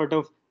moral sort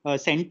of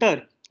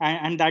center,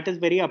 and that is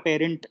very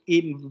apparent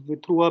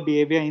through her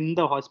behavior in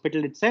the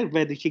hospital itself,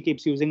 where she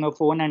keeps using her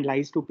phone and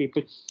lies to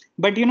people.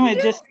 But Did it's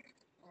you just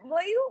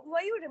were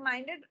you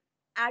reminded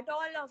at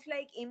all of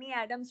like Amy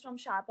Adams from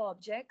Sharp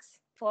Objects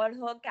for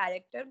her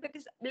character?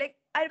 Because like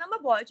I remember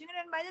watching it,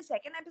 and by the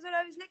second episode,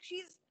 I was like,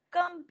 she's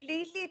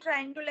completely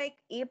trying to like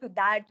ape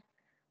that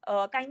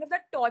kind of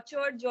that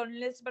tortured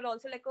journalist, but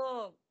also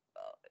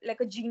like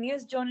a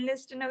genius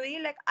journalist in a way.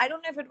 Like I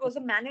don't know if it was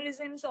the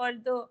mannerisms or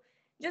the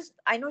just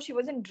I know she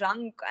wasn't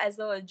drunk as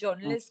a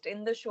journalist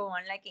in the show,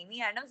 unlike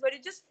Amy Adams, but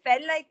it just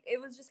felt like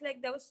it was just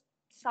like there was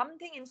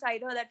something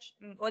inside her that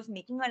was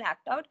making her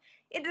act out.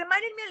 It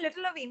reminded me a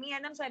little of Amy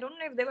Adams. I don't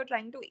know if they were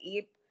trying to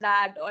ape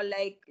that or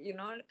like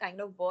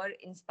kind of were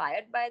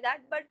inspired by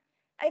that, but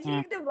I feel uh,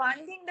 like the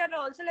one thing that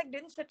also like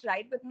didn't sit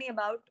right with me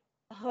about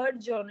her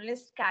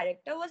journalist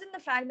character wasn't the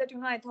fact that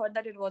I thought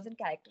that it wasn't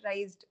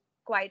characterized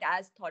quite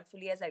as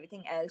thoughtfully as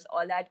everything else,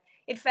 or that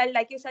it felt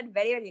like you said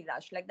very very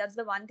rushed. Like that's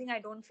the one thing I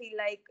don't feel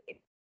like it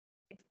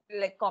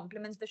like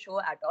complements the show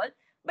at all.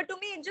 But to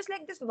me, it's just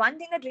like this one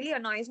thing that really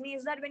annoys me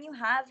is that when you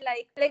have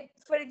like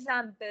for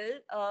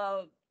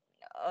example,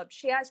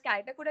 Shreya's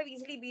character could have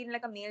easily been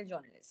like a male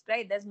journalist,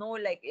 right? There's no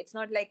like, it's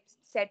not like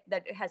set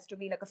that it has to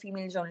be like a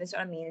female journalist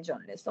or a male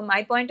journalist. So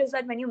my point is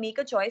that when you make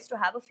a choice to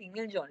have a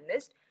female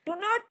journalist, do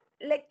not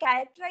like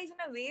characterize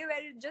in a way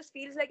where it just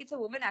feels like it's a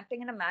woman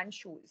acting in a man's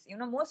shoes.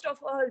 Most of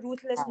her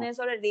ruthlessness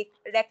or a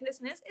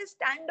recklessness is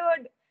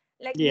standard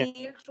like yeah.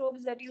 male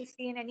tropes that you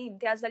see in any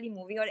Imtiaz Ali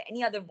movie or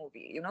any other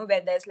movie,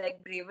 where there's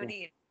like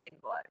bravery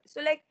involved.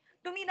 So like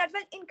to me that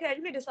felt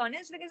incredibly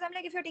dishonest, because I'm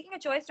like, if you're taking a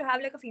choice to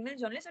have like a female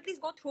journalist, at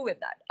least go through with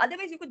that.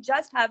 Otherwise, you could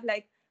just have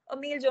like a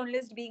male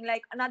journalist being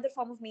like another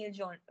form of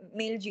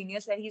male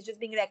genius, where he's just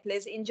being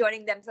reckless,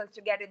 injuring themselves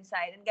to get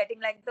inside and getting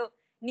like the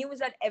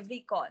news at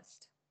every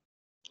cost.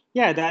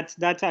 Yeah,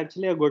 that's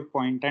actually a good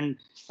point. And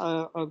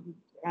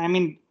I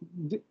mean,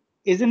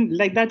 isn't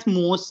like that's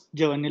most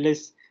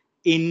journalists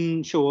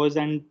in shows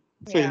and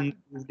Yeah. films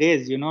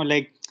these days,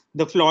 like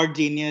the flawed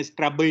genius,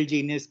 troubled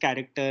genius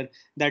character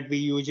that we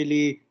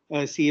usually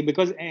see,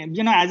 because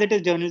as it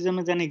is, journalism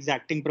is an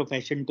exacting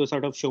profession to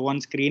sort of show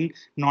on screen,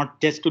 not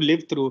just to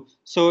live through.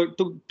 So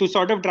to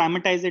sort of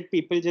dramatize it,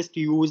 people just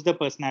use the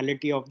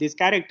personality of these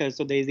characters.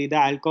 So there's either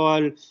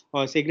alcohol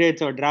or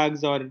cigarettes or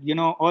drugs, or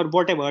or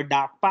whatever,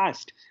 dark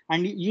past.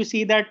 And you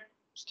see that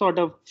sort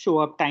of show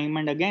up time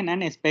and again,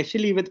 and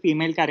especially with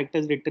female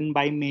characters written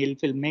by male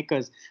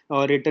filmmakers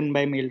or written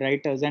by male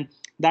writers. And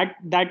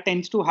that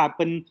tends to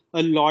happen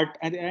a lot,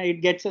 and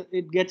it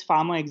gets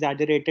far more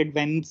exaggerated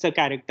when it's a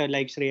character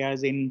like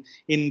Shreya's in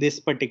this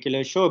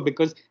particular show,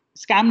 because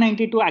Scam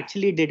 92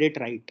 actually did it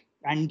right.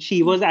 And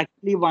she was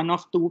actually one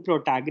of two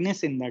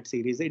protagonists in that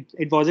series.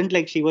 It wasn't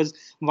like she was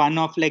one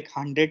of like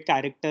 100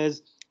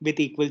 characters with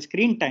equal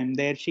screen time.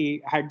 There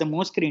she had the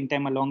most screen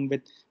time along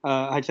with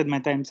Harshad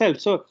Mehta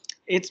himself. So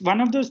it's one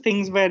of those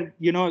things where,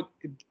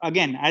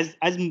 again, as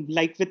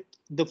like with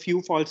the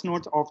few false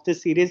notes of the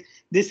series,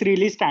 this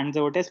really stands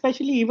out.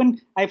 Especially,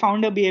 even I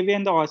found her behavior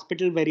in the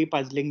hospital very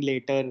puzzling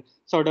later.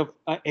 Sort of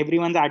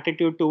everyone's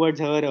attitude towards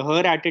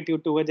her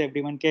attitude towards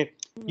everyone. Ke,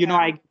 Yeah.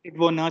 I it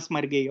wo nurse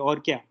mar gayi or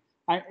kya.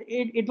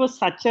 It was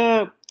such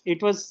a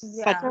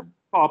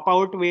cop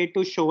out way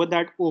to show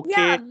that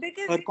Yeah, okay,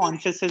 because her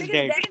conscience is because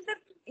dead. then the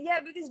yeah,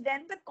 because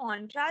then the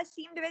contrast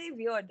seemed very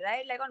weird,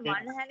 right? Like on Yeah.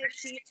 one hand, if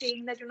she's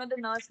saying that the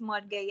nurse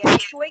mar gayi and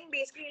showing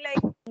basically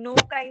like no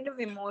kind of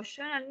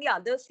emotion, and the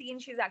other scene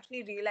she's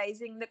actually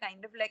realizing the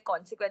kind of like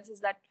consequences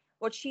that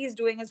what she's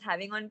doing is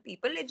having on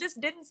people. It just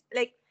didn't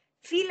like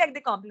feel like they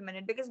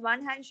complemented, because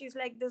one hand she's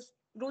like this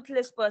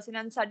ruthless person,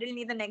 and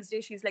suddenly the next day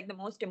she's like the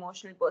most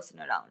emotional person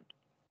around.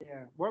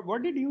 Yeah.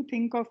 What did you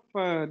think of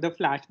the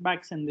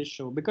flashbacks in this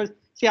show? Because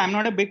see, I'm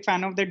not a big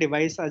fan of the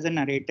device as a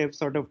narrative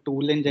sort of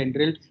tool in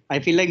general. I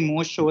feel like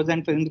most shows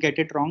and films get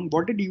it wrong.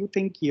 What did you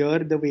think here,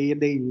 the way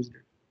they used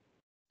it?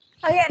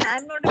 Again,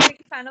 I'm not a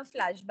big fan of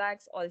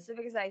flashbacks also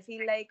because I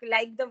feel like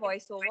the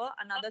voiceover,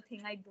 another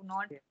thing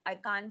I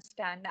can't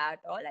stand at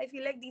all. I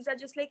feel like these are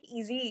just like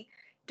easy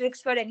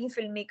tricks for any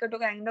filmmaker to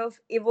kind of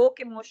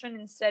evoke emotion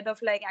instead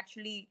of like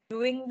actually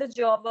doing the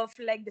job of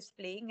like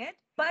displaying it.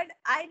 But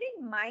I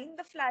didn't mind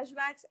the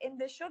flashbacks in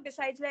this show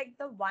besides like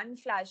the one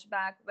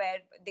flashback where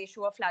they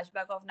show a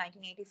flashback of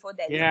 1984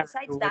 Delhi. Yeah,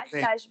 Besides towards that the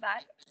end.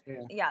 flashback,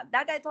 Yeah. yeah,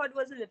 that I thought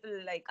was a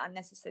little like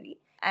unnecessary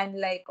and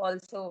like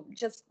also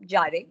just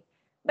jarring.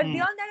 But Hmm.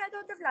 beyond that, I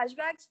thought the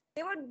flashbacks,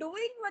 they were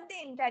doing what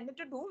they intended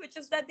to do, which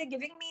is that they're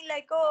giving me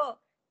like a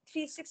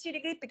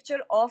 360-degree picture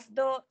of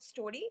the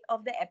story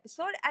of the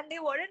episode, and they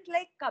weren't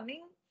like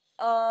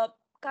uh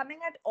coming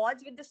at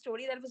odds with the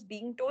story that was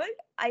being told.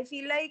 I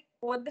feel like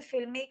what the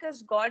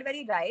filmmakers got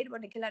very right,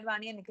 what Nikhil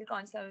Advani and Nikhil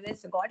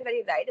Consaves got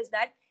very right, is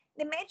that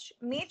they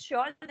made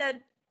sure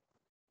that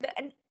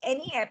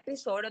any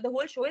episode or the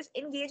whole show is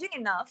engaging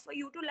enough for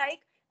you to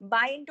like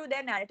buy into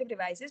their narrative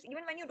devices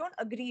even when you don't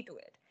agree to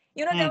it.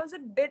 You know, Hmm. there was a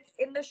bit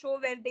in the show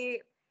where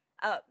they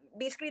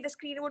basically the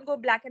screen would go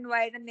black and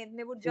white and then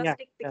they would Yeah. just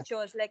take Yeah.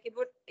 pictures, like it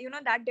would, you know,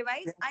 that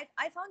device. Yeah.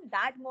 I found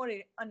that more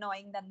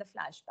annoying than the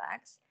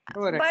flashbacks.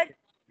 All right. but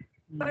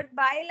Hmm. but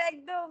by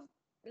like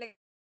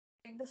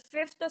the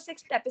fifth or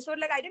sixth episode,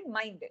 like I didn't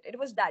mind it. It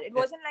was that. It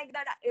wasn't like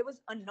that. It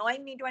was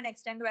annoying me to an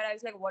extent where I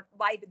was like, what?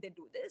 Why did they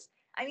do this?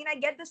 I mean, I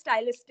get the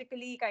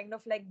stylistically kind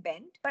of like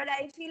bent, but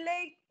I feel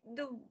like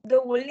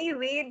the only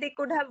way they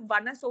could have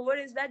won us over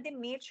is that they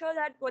made sure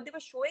that what they were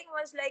showing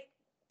was like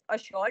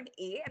assured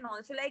A and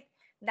also like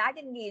that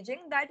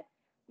engaging that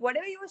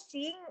whatever you were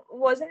seeing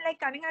wasn't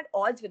like coming at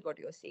odds with what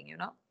you were seeing. You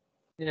know?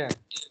 Yeah.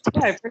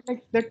 Yeah. I felt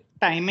like the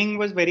timing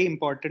was very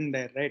important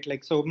there, right?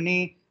 Like so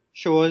many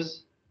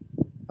shows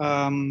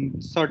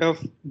sort of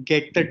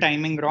get the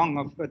timing wrong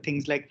of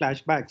things like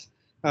flashbacks.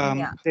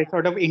 Yeah. They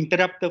sort of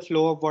interrupt the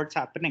flow of what's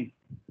happening,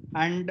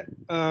 and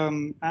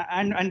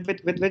and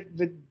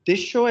with this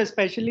show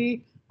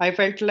especially, I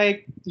felt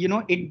like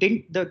it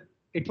didn't the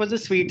it was a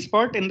sweet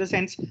spot in the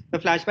sense the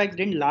flashbacks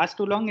didn't last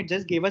too long. It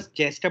just gave us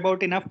just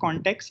about enough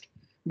context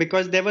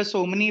because there were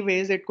so many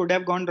ways it could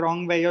have gone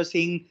wrong where you're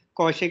seeing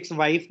Kaushik's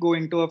wife go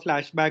into a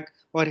flashback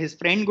or his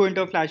friend go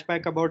into a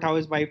flashback about how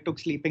his wife took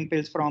sleeping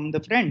pills from the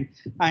friend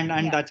and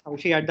Yeah. that's how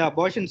she had the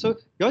abortion. So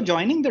you're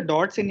joining the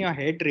dots in your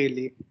head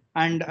really,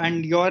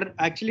 and you're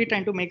actually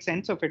trying to make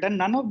sense of it, and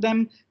none of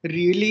them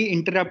really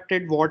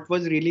interrupted what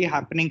was really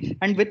happening.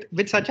 And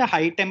with such a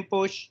high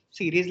tempo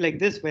series like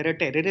this where a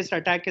terrorist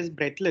attack is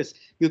breathless,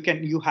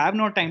 you have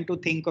no time to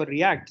think or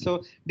react.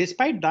 So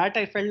despite that,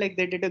 I felt like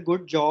they did a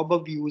good job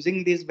of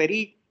using these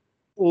very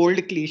old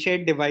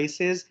cliched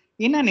devices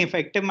in an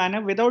effective manner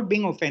without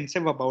being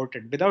offensive about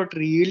it, without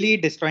really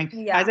destroying. As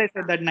Yeah. I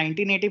said, that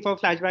 1984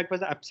 flashback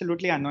was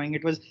absolutely annoying.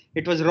 It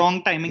was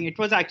wrong timing. It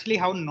was actually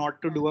how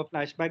not to do a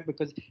flashback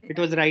because it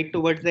was right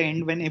towards the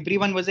end when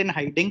everyone was in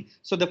hiding.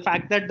 So the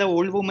fact that the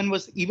old woman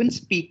was even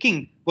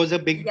speaking was a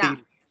big Yeah.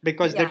 deal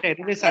because the Yeah.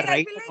 terrorists are Like I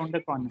right feel around like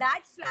the corner.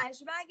 that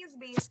flashback is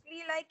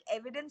basically like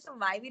evidence of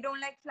why we don't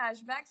like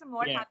flashbacks and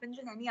what Yeah. happens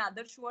in any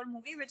other show or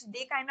movie, which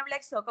they kind of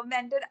like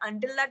circumvented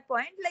until that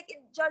point. Like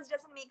it just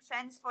doesn't make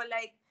sense for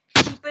like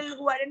people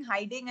who are in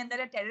hiding and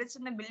there are terrorists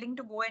in the building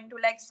to go into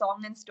like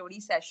song and story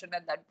session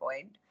at that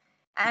point.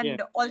 Yeah.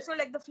 And also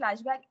like the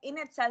flashback in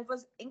itself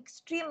was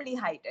extremely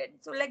heightened.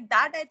 So like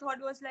that I thought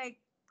was like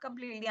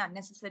completely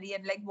unnecessary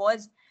and like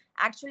was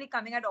actually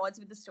coming at odds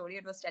with the story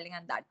it was telling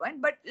at that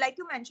point. But like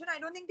you mentioned, I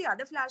don't think the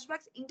other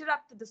flashbacks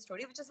interrupted the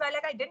story, which is why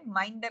like I didn't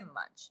mind them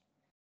much.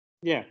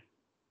 Yeah.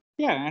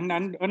 Yeah, and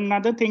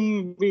another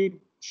thing we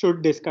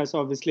should discuss,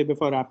 obviously,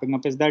 before wrapping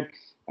up is that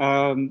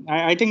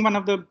I think one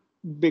of the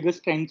biggest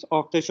strengths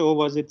of the show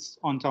was its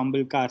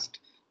ensemble cast.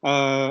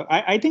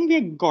 I think we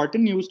have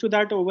gotten used to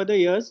that over the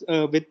years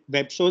with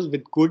web shows,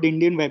 with good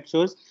Indian web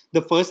shows.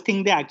 The first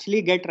thing they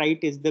actually get right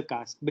is the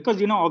cast,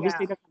 because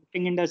obviously Yeah. the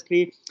casting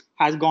industry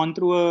has gone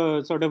through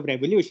a sort of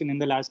revolution in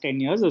the last 10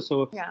 years or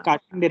so. Yeah.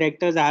 Casting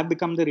directors have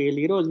become the real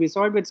heroes. We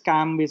saw it with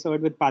Scam, we saw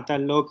it with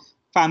Patal Lok,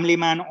 Family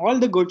Man, all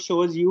the good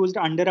shows used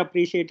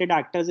underappreciated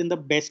actors in the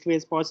best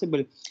ways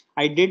possible.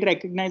 I did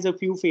recognize a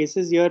few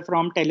faces here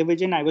from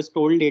television. I was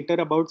told later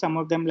about some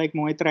of them, like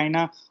Mohit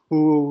Raina,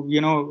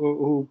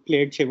 who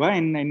played Shiva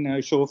in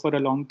a show for a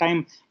long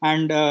time,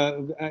 and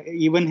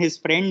even his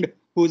friend,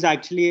 who's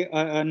actually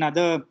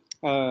another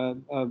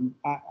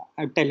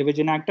a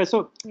television actor.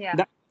 So, Yeah.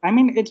 I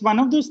mean, it's one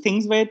of those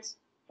things where it's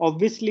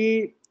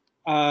obviously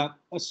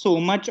so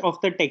much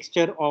of the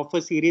texture of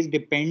a series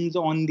depends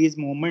on these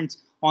moments,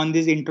 on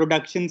these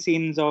introduction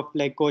scenes of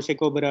like Kaushik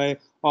Oberoi,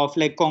 of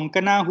like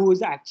Konkana, who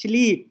is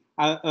actually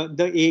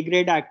the A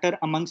grade actor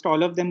amongst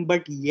all of them,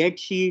 but yet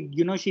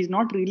she's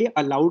not really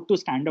allowed to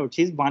stand out.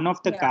 She's one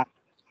of the Yeah. cast.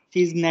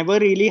 she's never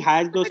really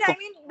has those. But I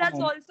mean, that's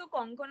moments. also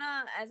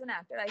Konkona as an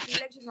actor. I feel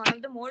like she's one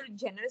of the more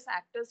generous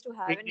actors to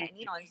have in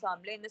any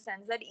ensemble, in the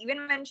sense that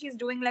even when she's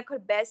doing like her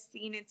best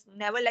scene, it's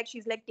never like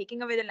she's like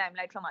taking away the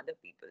limelight from other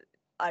people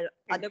or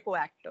other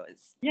co-actors.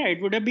 Yeah,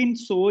 it would have been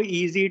so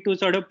easy to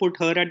sort of put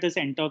her at the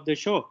center of the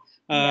show.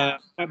 Yeah.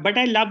 But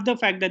I love the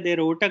fact that they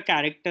wrote a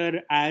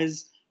character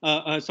as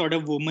a sort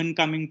of woman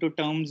coming to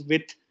terms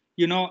with,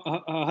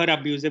 her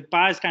abusive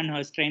past and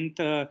her strength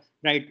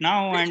right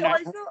now. Which And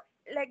also,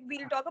 like,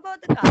 we'll talk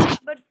about the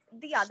cast, but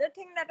the other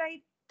thing that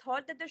I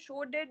thought that the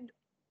show did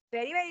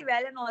very, very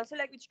well, and also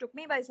like which took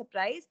me by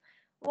surprise,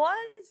 was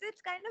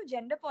its kind of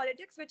gender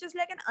politics, which is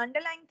like an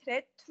underlying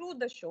thread through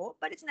the show,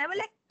 but it's never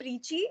like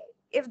preachy,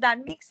 if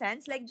that makes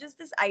sense. Like, just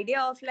this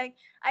idea of like,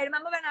 I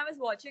remember when I was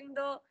watching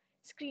the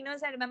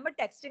screeners, I remember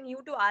texting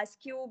you to ask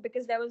you,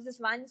 because there was this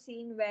one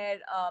scene where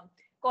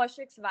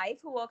Kaushik's wife,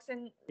 who works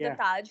in the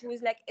Taj, who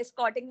is like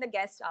escorting the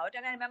guests out.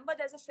 And I remember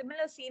there's a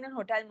similar scene in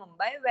Hotel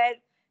Mumbai where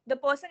the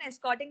person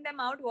escorting them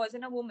out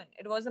wasn't a woman,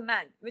 it was a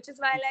man, which is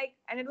why, like,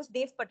 and it was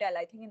Dev Patel,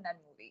 I think, in that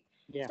movie.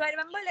 Yeah. So I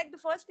remember, like, the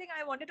first thing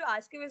I wanted to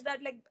ask you is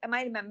that, like, am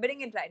I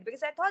remembering it right?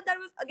 Because I thought that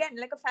was, again,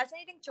 like a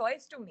fascinating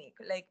choice to make.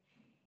 Like,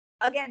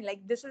 again,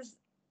 like, this is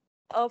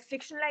a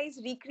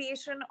fictionalized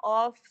recreation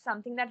of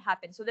something that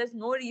happened. So there's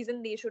no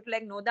reason they should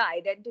like know the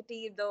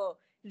identity, the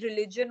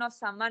religion of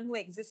someone who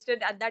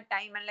existed at that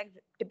time and like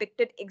depict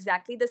it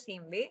exactly the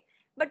same way.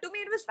 But to me,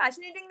 it was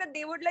fascinating that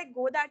they would like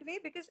go that way,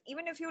 because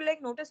even if you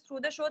like notice through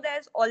the show,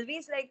 there's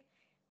always like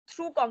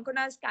through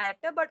Konkona's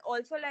character, but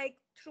also like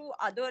through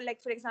other,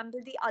 like for example,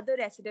 the other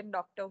resident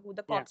doctor who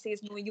the cop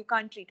says, no, you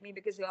can't treat me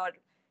because you're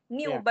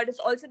new. But it's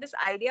also this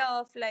idea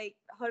of like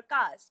her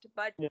caste,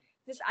 but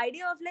this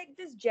idea of like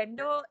this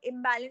gender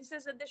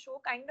imbalances that the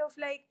show kind of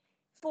like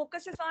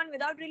focuses on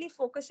without really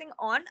focusing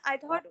on, I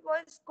thought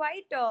was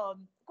quite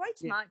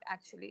smart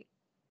actually.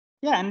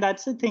 Yeah, and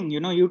that's the thing,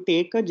 you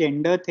take a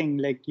gender thing,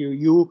 like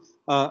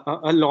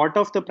a lot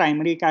of the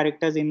primary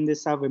characters in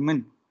this are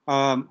women,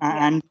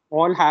 and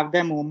all have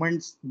their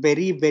moments,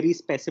 very, very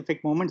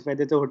specific moments,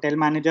 whether it's a hotel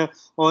manager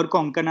or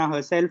Konkana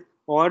herself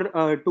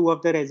or two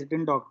of the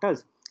resident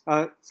doctors.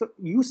 So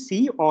you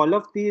see all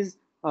of these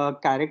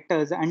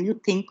characters and you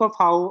think of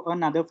how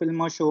another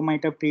film or show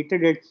might have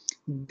treated it.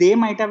 They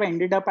might have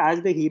ended up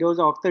as the heroes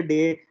of the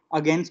day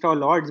against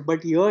all odds.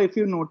 But here, if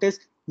you notice,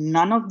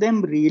 none of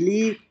them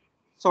really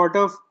sort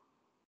of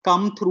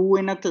come through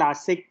in a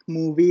classic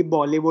movie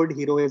Bollywood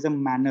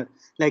heroism manner.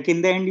 Like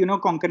in the end,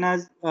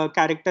 Konkana's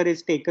character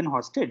is taken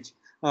hostage.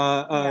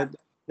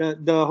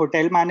 The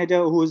hotel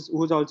manager, who's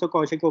also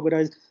Kaushik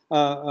Oberoi's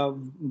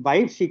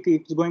wife, she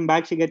keeps going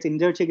back. She gets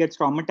injured. She gets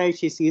traumatized.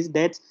 She sees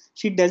deaths.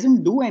 She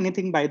doesn't do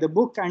anything by the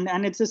book,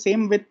 and it's the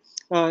same with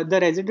the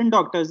resident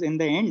doctors in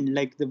the end.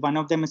 Like one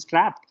of them is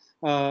trapped.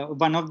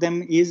 One of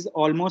them is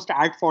almost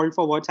at fault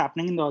for what's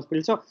happening in the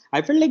hospital. So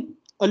I feel like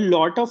a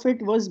lot of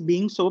it was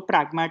being so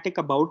pragmatic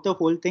about the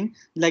whole thing.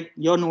 Like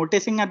you're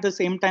noticing at the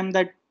same time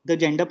that the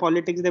gender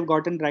politics they've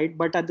gotten right,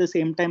 but at the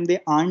same time they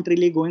aren't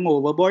really going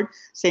overboard,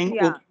 saying,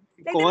 like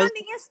they're because not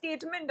making a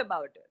statement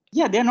about it.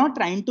 Yeah, they're not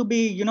trying to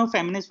be,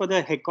 feminist for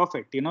the heck of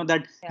it.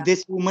 That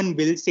this woman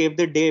will save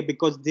the day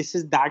because this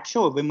is that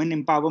show, women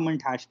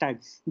empowerment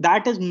hashtag.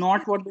 That is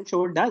not what the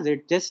show does.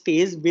 It just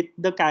stays with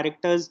the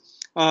characters,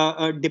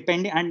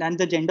 depending, and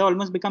the gender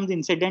almost becomes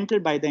incidental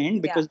by the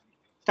end, because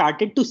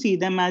started to see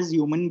them as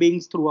human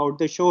beings throughout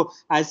the show,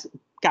 as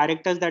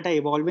characters that are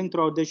evolving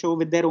throughout the show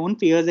with their own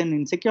fears and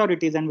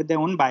insecurities and with their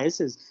own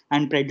biases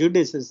and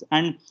prejudices,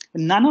 and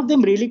none of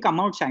them really come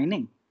out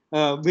shining.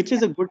 Which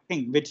is a good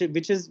thing, which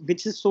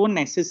is so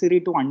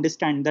necessary to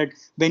understand that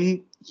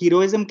when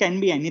heroism can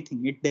be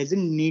anything, it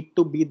doesn't need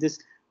to be this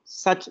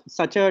such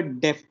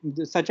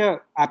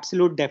a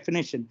absolute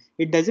definition.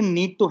 It doesn't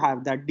need to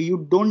have that.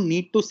 You don't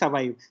need to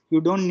survive. You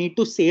don't need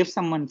to save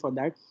someone for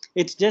that.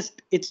 It's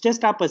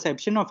just our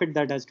perception of it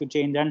that has to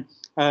change, and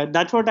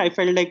that's what I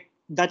felt like.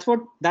 That's why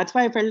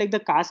I felt like the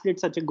cast did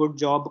such a good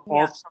job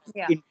of.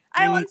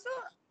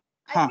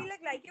 I feel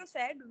like you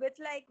said, with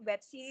like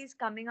web series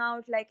coming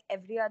out like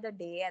every other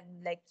day, and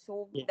like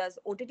so does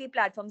OTT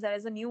platforms. There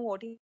is a new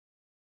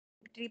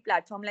OTT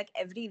platform like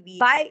every week.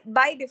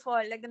 By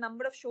default, like the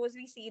number of shows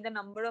we see, the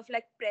number of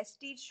like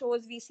prestige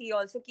shows we see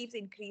also keeps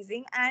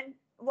increasing. And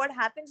what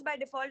happens by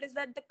default is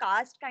that the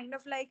cast kind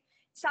of like,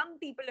 some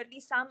people, at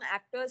least some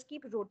actors,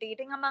 keep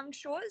rotating among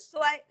shows.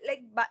 So I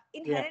like, but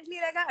inherently,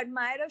 like I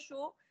admire a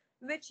show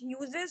which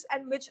uses,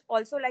 and which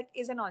also like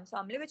is an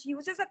ensemble which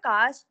uses a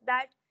cast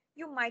that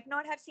you might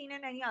not have seen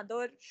in any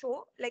other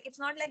show. Like it's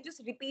not like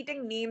just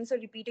repeating names or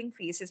repeating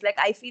faces. Like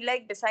I feel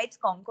like besides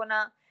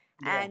Konkona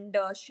and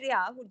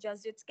Shreya, who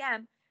just did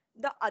Scam,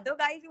 the other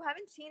guys you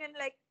haven't seen in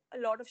like a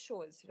lot of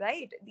shows,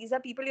 right? These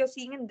are people you're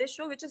seeing in this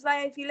show, which is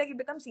why I feel like it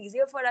becomes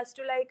easier for us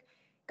to like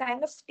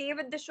kind of stay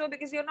with the show,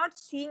 because you're not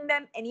seeing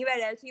them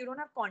anywhere else. You don't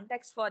have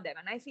context for them,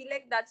 and I feel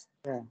like that's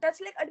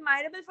like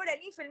admirable for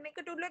any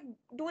filmmaker to like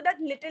do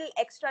that little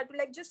extra, to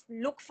like just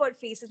look for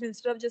faces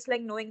instead of just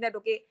like knowing that,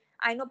 okay,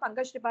 I know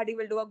Pankaj Tripathi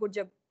will do a good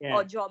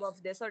job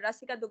of this, or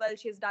Rasika Dugal,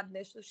 she's done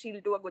this, so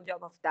she'll do a good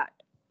job of that.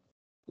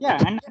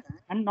 Yeah,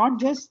 and not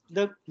just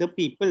the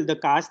people, the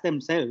cast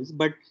themselves,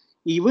 but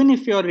even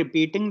if you're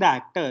repeating the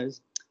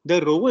actors,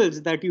 the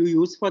roles that you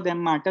use for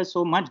them matter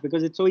so much,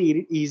 because it's so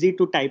easy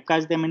to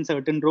typecast them in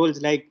certain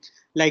roles, like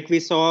we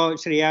saw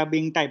Shreya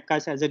being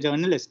typecast as a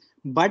journalist.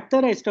 But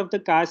the rest of the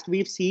cast,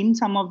 we've seen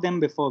some of them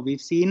before. We've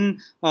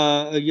seen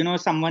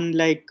someone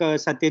like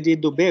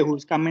Satyajit Dubey,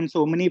 who's come in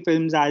so many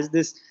films as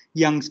this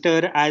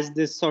youngster, as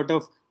this sort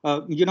of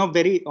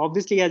very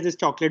obviously as this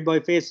chocolate boy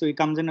face. So he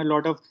comes in a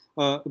lot of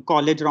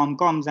college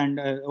rom-coms and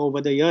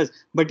over the years.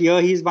 But here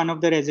he's one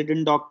of the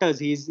resident doctors.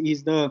 He's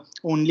the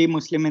only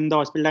Muslim in the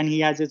hospital, and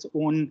he has his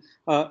own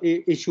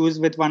issues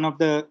with one of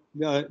the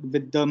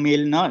with the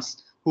male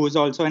nurse, who is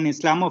also an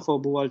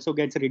Islamophobe, who also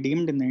gets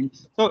redeemed in the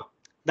end. So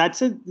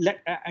that's a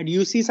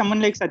you see someone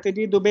like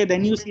Satyajit Dubey,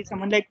 then you see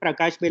someone like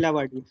Prakash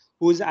Belawadi,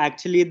 who's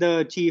actually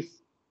the chief,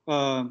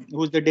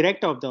 who's the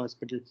director of the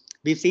hospital.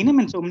 We've seen him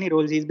in so many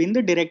roles. He's been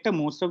the director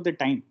most of the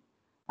time,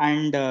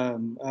 and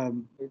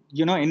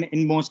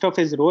in most of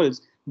his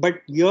roles.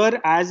 But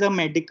here, as a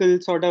medical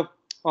sort of,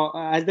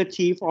 as the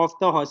chief of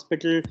the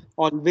hospital,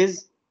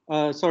 always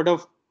sort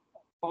of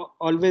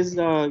always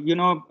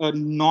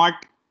not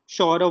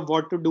sure of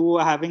what to do,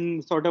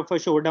 having sort of a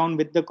showdown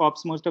with the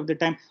cops most of the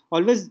time.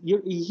 Always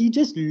he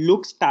just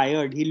looks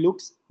tired. He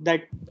looks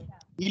like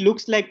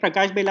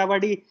Prakash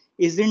Belawadi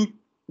isn't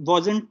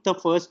wasn't the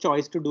first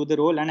choice to do the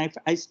role, and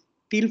I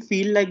still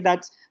feel like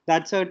that's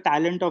a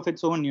talent of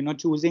its own,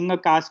 choosing a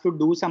cast to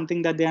do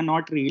something that they are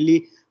not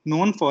really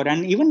known for.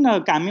 And even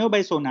a cameo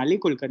by Sonali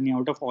Kulkarni,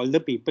 out of all the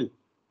people,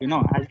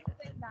 as,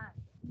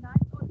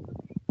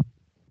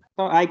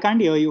 so I can't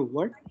hear you.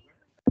 What?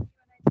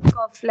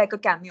 Of like a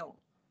cameo.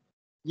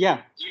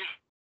 Yeah,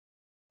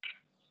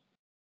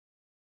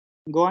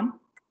 go on.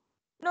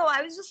 No,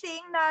 I was just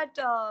saying that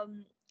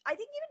I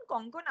think even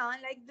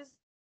Konkona, like this is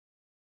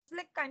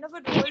like kind of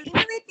a role in a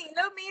way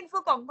tailor made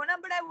for Konkona,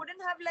 but I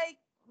wouldn't have like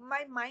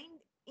my mind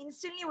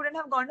instantly wouldn't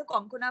have gone to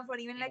Konkona for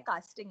even like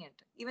casting it.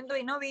 Even though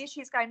in a way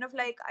she's kind of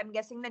like, I'm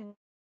guessing, the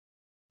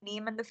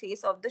name and the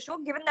face of the show,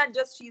 given that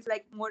just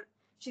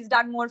she's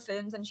done more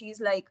films and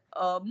she's like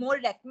more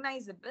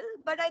recognizable.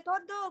 But I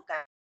thought the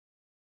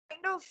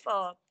kind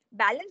of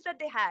balance that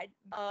they had,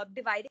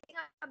 dividing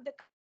up the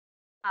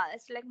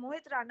cast, like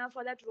Mohit Rana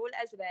for that role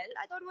as well,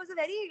 I thought was a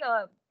very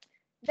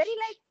very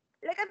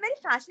like I'm very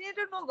fascinated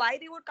to know why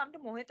they would come to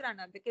Mohit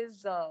Rana,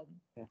 because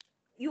Yeah.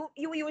 you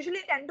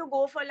usually tend to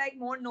go for like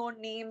more known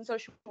names or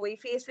showy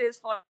faces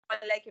for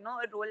like a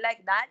role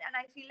like that. And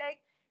I feel like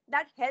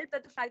that helped,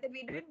 that the fact that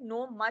we didn't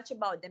know much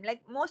about them.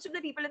 Like most of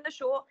the people in the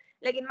show,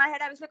 like in my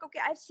head I was like, okay,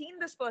 I've seen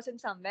this person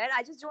somewhere,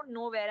 I just don't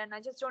know where, and I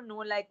just don't know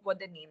like what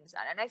their names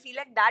are. And I feel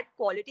like that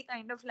quality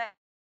kind of like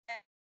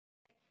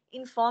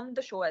informed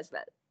the show as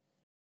well.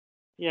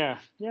 Yeah.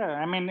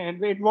 I mean,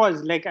 it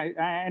was like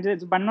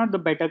it's one of the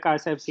better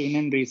cast I've seen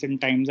in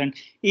recent times, and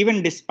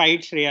even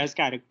despite Shreya's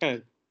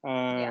character,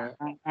 Yeah.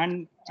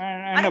 and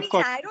I of mean,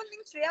 course, I don't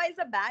think Shreya is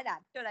a bad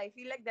actor. I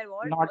feel like not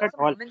were at some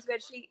all. moments where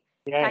she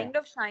Yeah. kind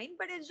of shined,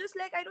 but it's just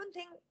like I don't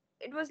think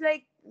it was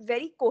like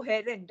very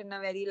coherent in a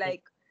very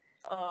like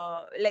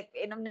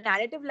in a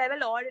narrative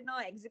level or in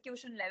a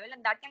execution level,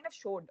 and that kind of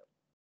showed.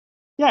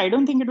 Yeah, I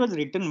don't think it was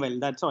written well.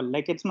 That's all.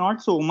 Like, it's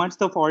not so much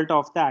the fault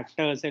of the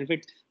actor herself.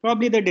 It's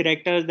probably the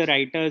directors, the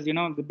writers,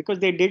 because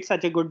they did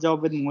such a good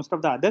job with most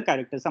of the other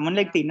characters. Someone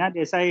like Tina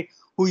Desai,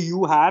 who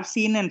you have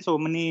seen in so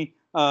many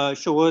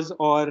shows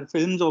or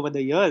films over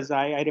the years.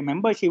 I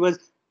remember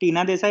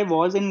Tina Desai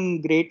was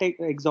in Great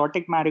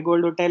Exotic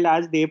Marigold Hotel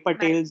as Dev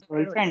Patel's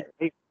Marigold girlfriend.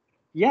 Hotel.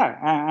 Yeah,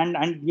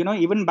 and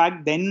even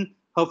back then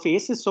her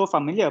face is so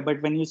familiar,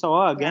 but when you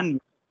saw her Yeah.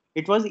 again,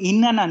 it was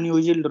in an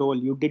unusual role.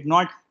 You did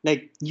not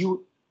like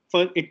you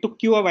for it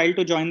took you a while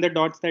to join the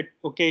dots that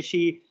okay,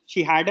 she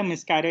had a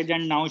miscarriage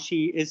and now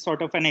she is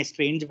sort of an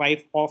estranged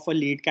wife of a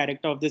lead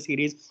character of the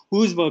series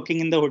who's working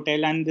in the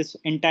hotel, and this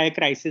entire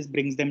crisis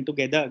brings them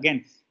together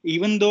again.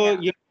 Even though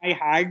Yeah. I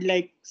had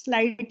like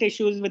slight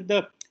issues with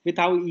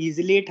how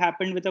easily it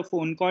happened with a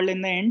phone call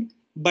in the end,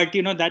 but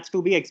that's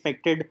to be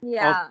expected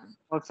Yeah.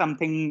 of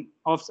something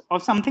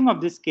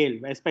of this scale,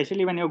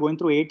 especially when you're going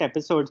through 8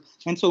 episodes,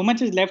 when so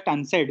much is left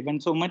unsaid, when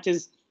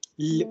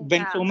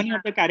Yeah. so many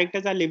of the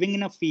characters are living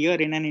in a fear,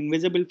 in an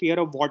invisible fear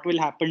of what will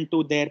happen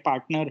to their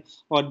partner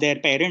or their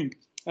parent.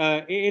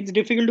 It's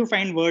difficult to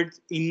find words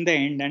in the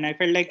end, and I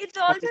felt like It's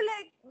also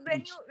like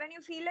when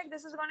you feel like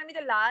this is gonna be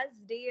the last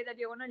day that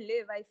you're gonna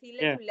live, I feel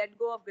like yeah, you let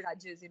go of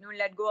grudges,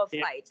 let go of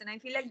yeah, fights. And I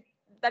feel like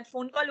that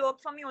phone call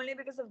worked for me only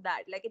because of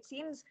that. Like it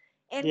seems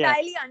yeah,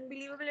 entirely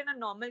unbelievable in a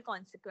normal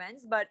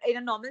consequence, but in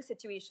a normal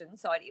situation,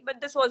 sorry.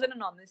 But this wasn't a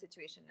normal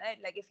situation, right?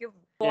 Like if you've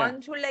yeah.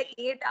 gone through like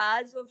 8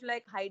 hours of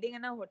like hiding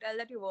in a hotel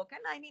that you work in,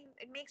 I mean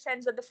it makes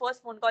sense that the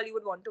first phone call you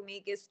would want to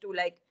make is to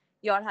like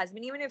your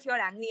husband, even if you're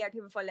angry at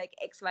him for like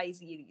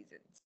XYZ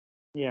reasons.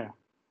 Yeah,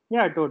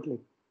 yeah, totally.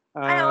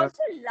 I uh,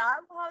 also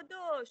love how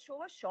the show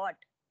was shot.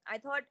 I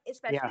thought, yeah,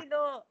 especially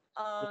the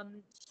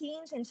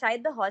scenes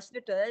inside the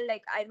hospital.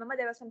 Like I remember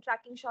there were some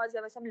tracking shots,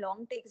 there were some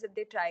long takes that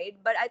they tried,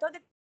 but I thought the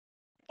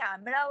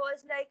camera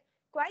was like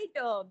very quite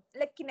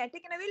like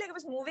kinetic in a way. Like it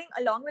was moving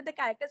along with the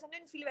characters and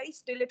didn't feel very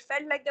still. It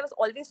felt like there was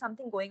always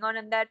something going on,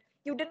 and that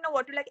you didn't know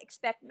what to like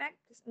expect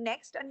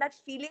next. And that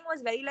feeling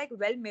was very like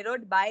well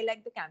mirrored by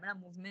like the camera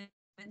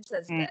movements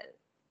as well.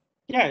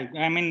 Yeah,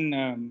 I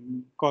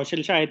mean,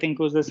 Kaushal Shah, I think,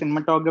 was the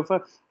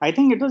cinematographer. I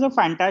think it was a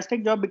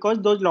fantastic job because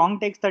those long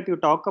takes that you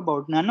talk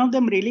about, none of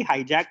them really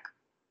hijack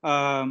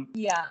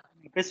Yeah.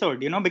 episode,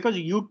 because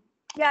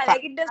Yeah,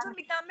 like it doesn't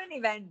become an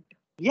event.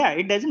 yeah,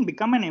 it doesn't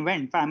become an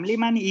event. Family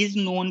Man is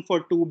known for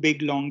two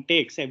big long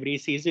takes every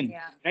season,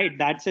 Yeah. right?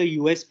 That's a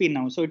USP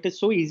now. So it is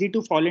so easy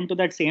to fall into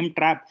that same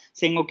trap,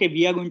 saying, okay,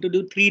 we are going to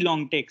do three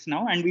long takes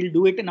now and we'll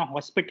do it in a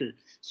hospital.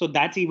 So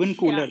that's even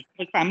cooler. Yeah.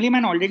 But Family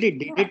Man already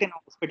did it in a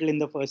hospital in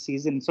the first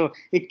season. So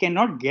it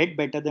cannot get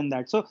better than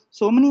that.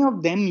 So many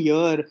of them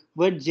here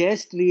were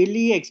just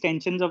really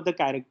extensions of the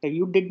character.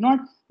 You did not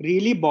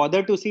really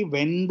bother to see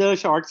when the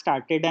shot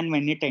started and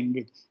when it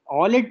ended.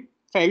 All it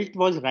felt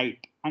was right,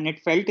 and it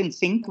felt in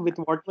sync with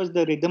what was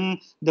the rhythm,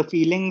 the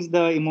feelings,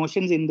 the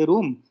emotions in the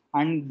room.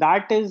 And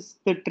that is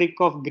the trick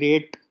of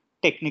great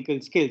technical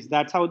skills.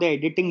 That's how the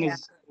editing Yeah.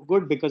 is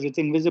good, because it's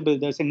invisible.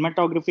 The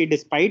cinematography,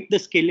 despite the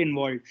skill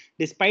involved,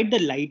 despite the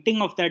lighting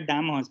of that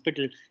damn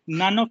hospital,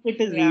 none of it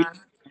is really Yeah.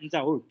 comes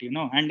out,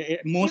 and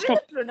most Even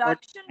of the it got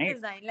production night.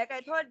 design, like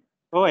I thought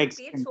Oh, they paid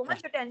excellent. so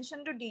much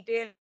attention to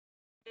detail,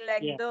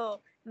 like Yeah. the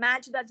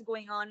match that's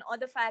going on, or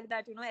the fact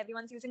that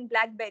everyone's using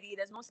BlackBerry,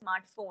 there's no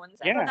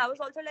smartphones. I thought Yeah. that was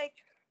also like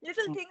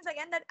little things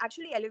again that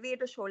actually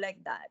elevate a show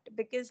like that,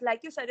 because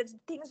like you said, it's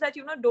things that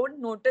don't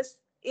notice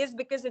is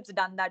because it's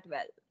done that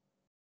well.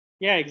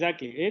 Yeah,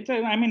 exactly.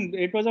 I mean,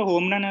 it was a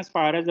home run as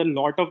far as a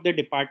lot of the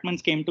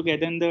departments came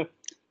together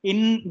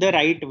in the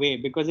right way,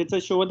 because it's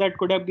a show that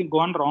could have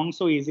gone wrong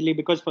so easily,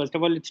 because first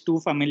of all, it's too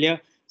familiar.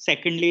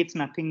 Secondly, it's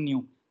nothing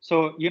new.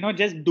 So,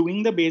 just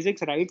doing the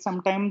basics right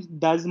sometimes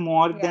does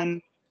more Yeah.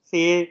 than,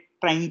 say,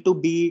 trying to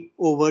be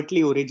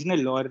overtly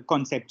original or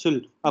conceptual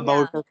Yeah.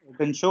 about a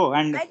certain show.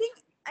 And I think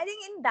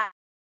in that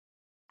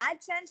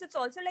sense it's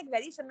also like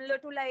very similar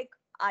to like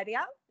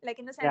Arya, like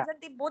in the sense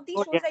that they both these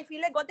shows I yeah.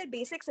 feel like got their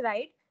basics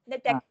right. The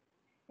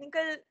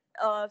technical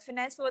Oh,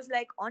 finesse was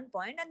like on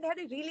point, and they had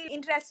a really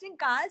interesting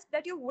cast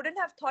that you wouldn't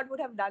have thought would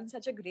have done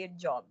such a great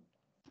job.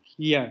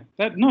 Yeah,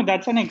 no,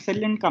 that's an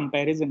excellent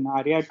comparison.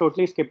 Arya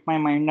totally skipped my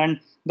mind, and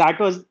that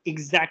was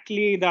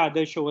exactly the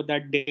other show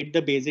that did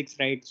the basics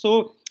right.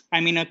 So,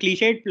 I mean, a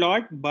cliched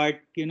plot, but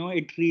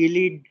it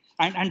really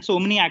and so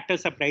many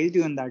actors surprised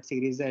you in that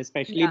series,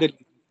 especially Yeah.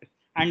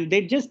 and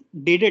they just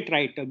did it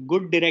right. A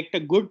good director,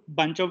 good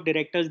bunch of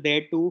directors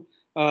there too,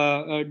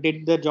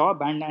 did the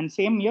job, and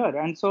same year.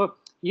 And so,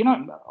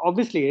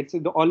 obviously, it's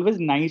always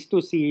nice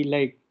to see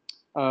like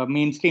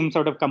mainstream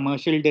sort of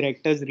commercial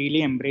directors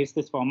really embrace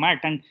this format,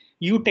 and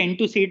you tend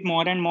to see it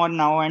more and more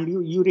now, and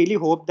you really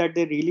hope that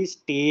they really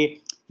stay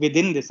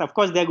within this. Of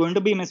course, they're going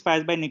to be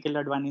misfired by Nikhil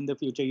Advani in the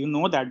future. You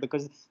know that,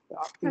 because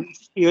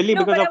purely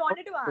No, because but of I how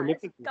wanted to ask,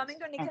 prolific he is. coming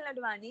to Nikhil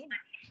Advani,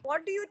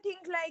 what do you think,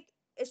 like,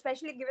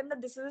 especially given that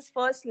this is his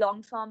first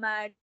long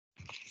format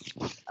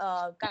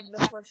kind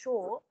of a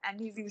show, and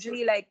he's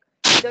usually like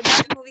either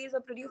does movies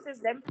or produces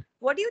them.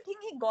 What do you think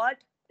he got?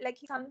 Like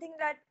something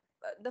that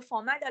the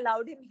format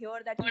allowed him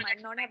here that he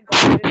might not have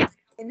gotten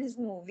in his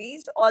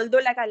movies. Although,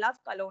 like, I love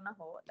Kalona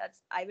Ho.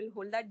 That's I will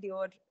hold that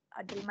dear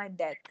until my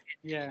death.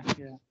 Yeah,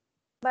 yeah.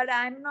 But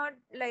I'm not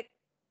like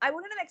I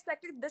wouldn't have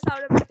expected this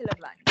out of Nikhil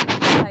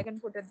Advani, if I can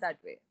put it that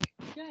way.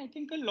 Yeah, I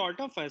think a lot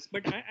of us,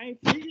 but I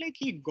felt like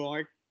he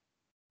got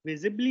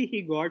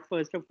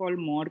first of all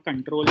more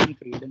control and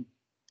freedom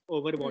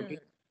over what he.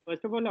 Hmm.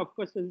 First of all, of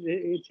course,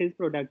 it's his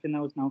production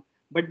house now.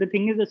 But the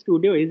thing is, the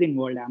studio is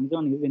involved,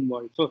 Amazon is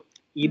involved. So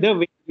either Hmm.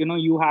 way,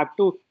 you have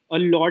to. A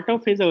lot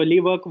of his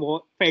early work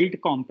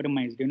felt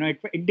compromised.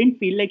 It didn't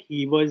feel like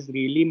he was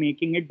really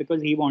making it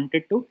because he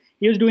wanted to.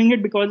 He was doing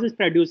it because his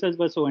producers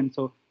were so and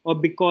so, or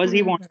because he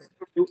Hmm. wanted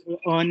to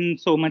earn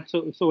so much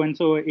so and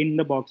so in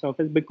the box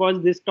office,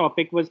 because this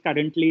topic was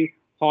currently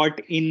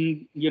hot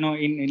in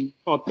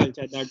pop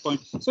culture at that point.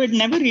 So it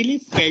never really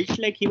felt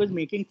like he was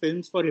making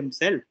films for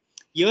himself.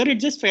 Here it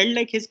just felt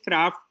like his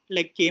craft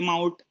like came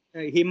out,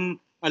 him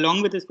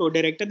along with his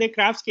co-director, their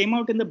crafts came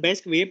out in the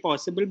best way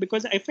possible,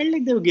 because I felt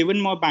like they were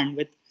given more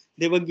bandwidth.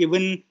 They were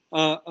given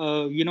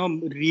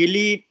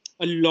really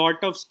a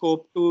lot of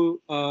scope to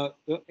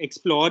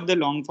explore the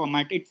long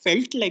format. It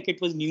felt like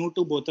it was new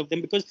to both of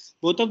them, because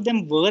both of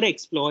them were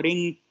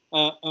exploring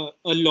a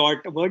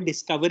lot, were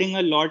discovering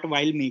a lot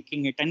while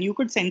making it, and you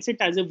could sense it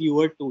as a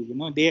viewer too.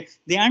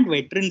 They aren't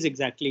veterans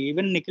exactly.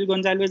 Even Nikhil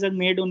Gonzalez has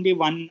made only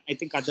one, I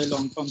think, other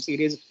long form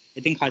series. I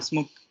think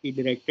Hasmukh he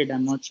directed.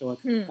 I'm not sure,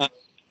 Hmm.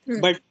 Hmm.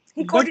 but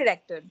He but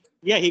co-directed.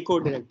 yeah, he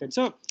co-directed.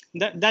 So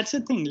that's the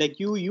thing. Like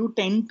you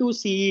tend to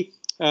see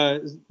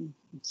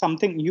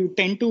something. You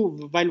tend to,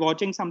 while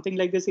watching something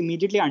like this,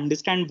 immediately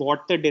understand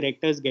what the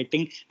director is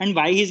getting and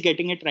why he's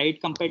getting it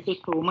right, compared to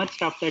so much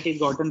stuff that he's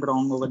gotten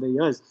wrong over the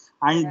years.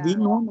 And we Yeah.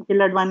 know Nikhil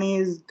Advani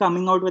is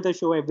coming out with a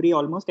show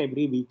almost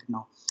every week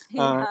now.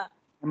 Uh, Yeah.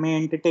 I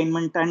mean,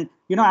 entertainment, and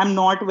I'm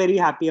not very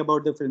happy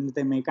about the films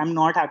they make. I'm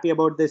not happy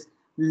about this.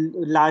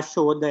 last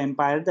show, The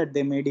Empire, that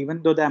they made,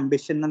 even though the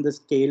ambition and the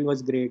scale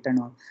was great and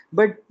all.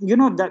 But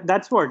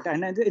that's what,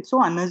 and it's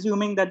so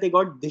unassuming that they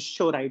got this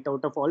show right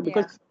out of all.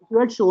 Because Yeah. if you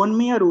had shown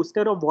me a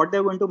roster of what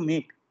they're going to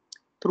make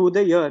through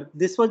the year,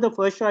 this was the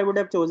first show I would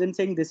have chosen,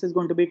 saying this is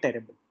going to be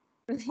terrible.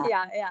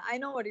 Yeah, I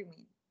know what you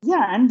mean.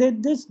 Yeah, and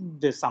this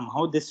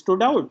somehow this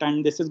stood out,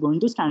 and this is going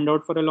to stand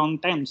out for a long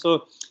time.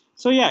 So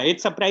yeah,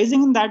 it's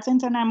surprising in that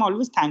sense, and I'm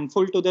always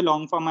thankful to the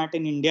long format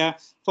in India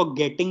for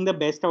getting the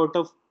best out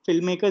of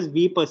filmmakers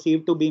we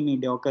perceive to be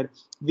mediocre.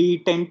 We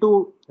tend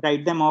to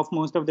write them off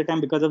most of the time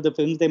because of the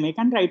films they make,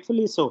 and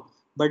rightfully so.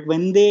 But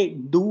when they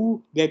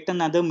do get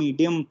another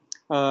medium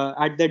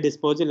at their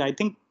disposal, I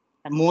think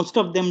most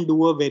of them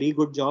do a very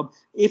good job.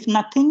 If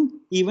nothing,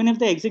 even if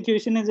the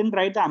execution isn't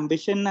right, the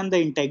ambition and the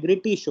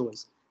integrity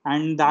shows,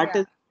 and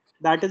Yeah.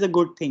 that is a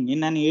good thing.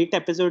 In an 8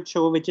 episode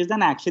show, which is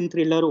an action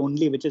thriller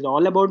only, which is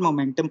all about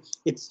momentum,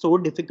 it's so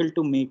difficult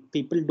to make.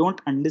 People don't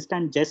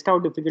understand just how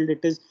difficult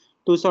it is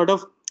to sort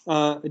of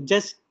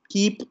just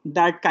keep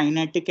that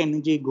kinetic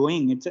energy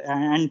going.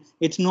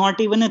 It's not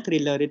even a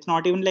thriller. It's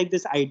not even like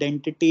this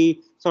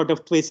identity sort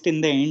of twist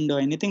in the end or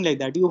anything like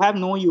that. You have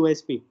no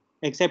USP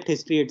except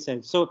history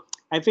itself. So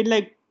I feel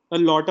like a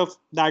lot of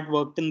that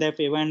worked in their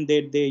favor, and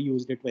they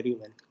used it very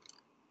well.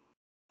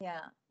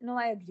 Yeah, no,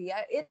 I agree.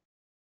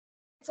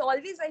 It's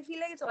always, I feel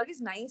like it's always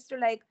nice to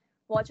like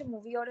watch a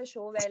movie or a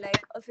show where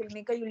like a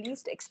filmmaker you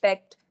least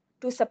expect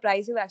to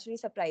surprise you actually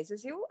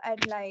surprises you.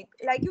 And like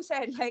you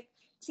said, like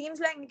seems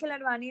like Nikhil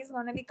Advani is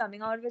gonna be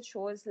coming out with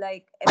shows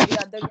like every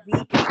other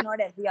week, if not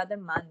every other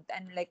month,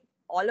 and like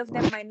all of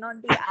them might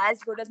not be as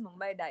good as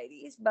Mumbai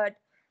Diaries, but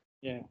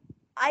Yeah.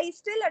 I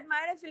still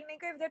admire a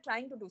filmmaker if they're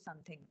trying to do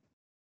something.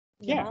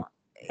 You Yeah. know,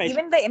 I,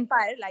 even the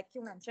Empire, like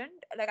you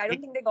mentioned, like I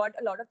don't think they got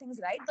a lot of things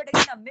right, but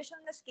again, the ambition,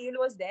 the scale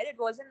was there. It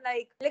wasn't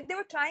like they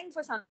were trying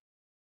for something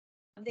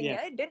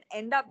yeah. here. It didn't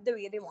end up the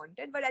way they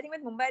wanted, but I think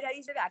with Mumbai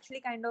Diaries, they've actually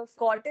kind of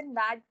gotten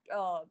that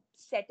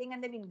setting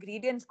and then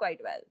ingredients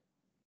quite well.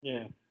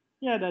 Yeah,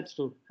 yeah, that's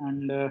true,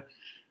 and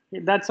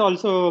that's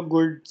also a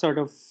good sort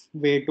of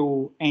way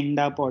to end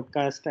our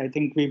podcast. I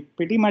think we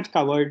pretty much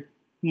covered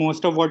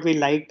most of what we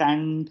liked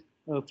and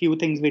a few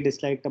things we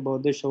disliked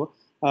about the show.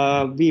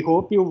 We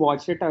hope you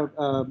watched it,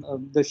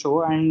 the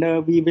show,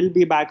 and we will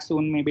be back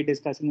soon, maybe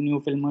discussing a new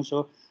film or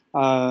show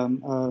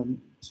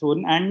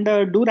soon. And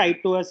do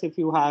write to us if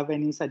you have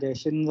any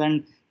suggestions,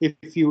 and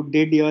if you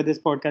did hear this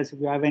podcast, if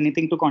you have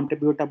anything to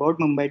contribute about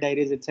Mumbai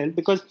Diaries itself,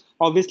 because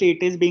obviously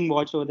it is being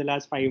watched over the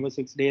last 5 or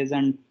 6 days,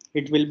 and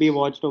it will be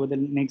watched over the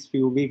next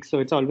few weeks. So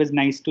it's always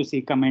nice to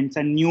see comments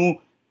and new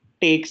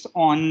takes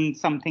on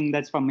something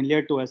that's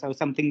familiar to us or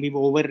something we've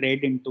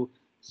overread into.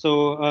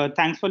 So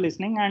thanks for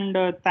listening,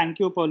 and thank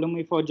you,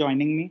 Paulomi, for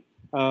joining me.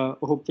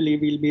 Hopefully,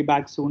 we'll be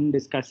back soon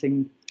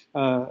discussing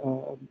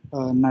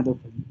another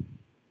film.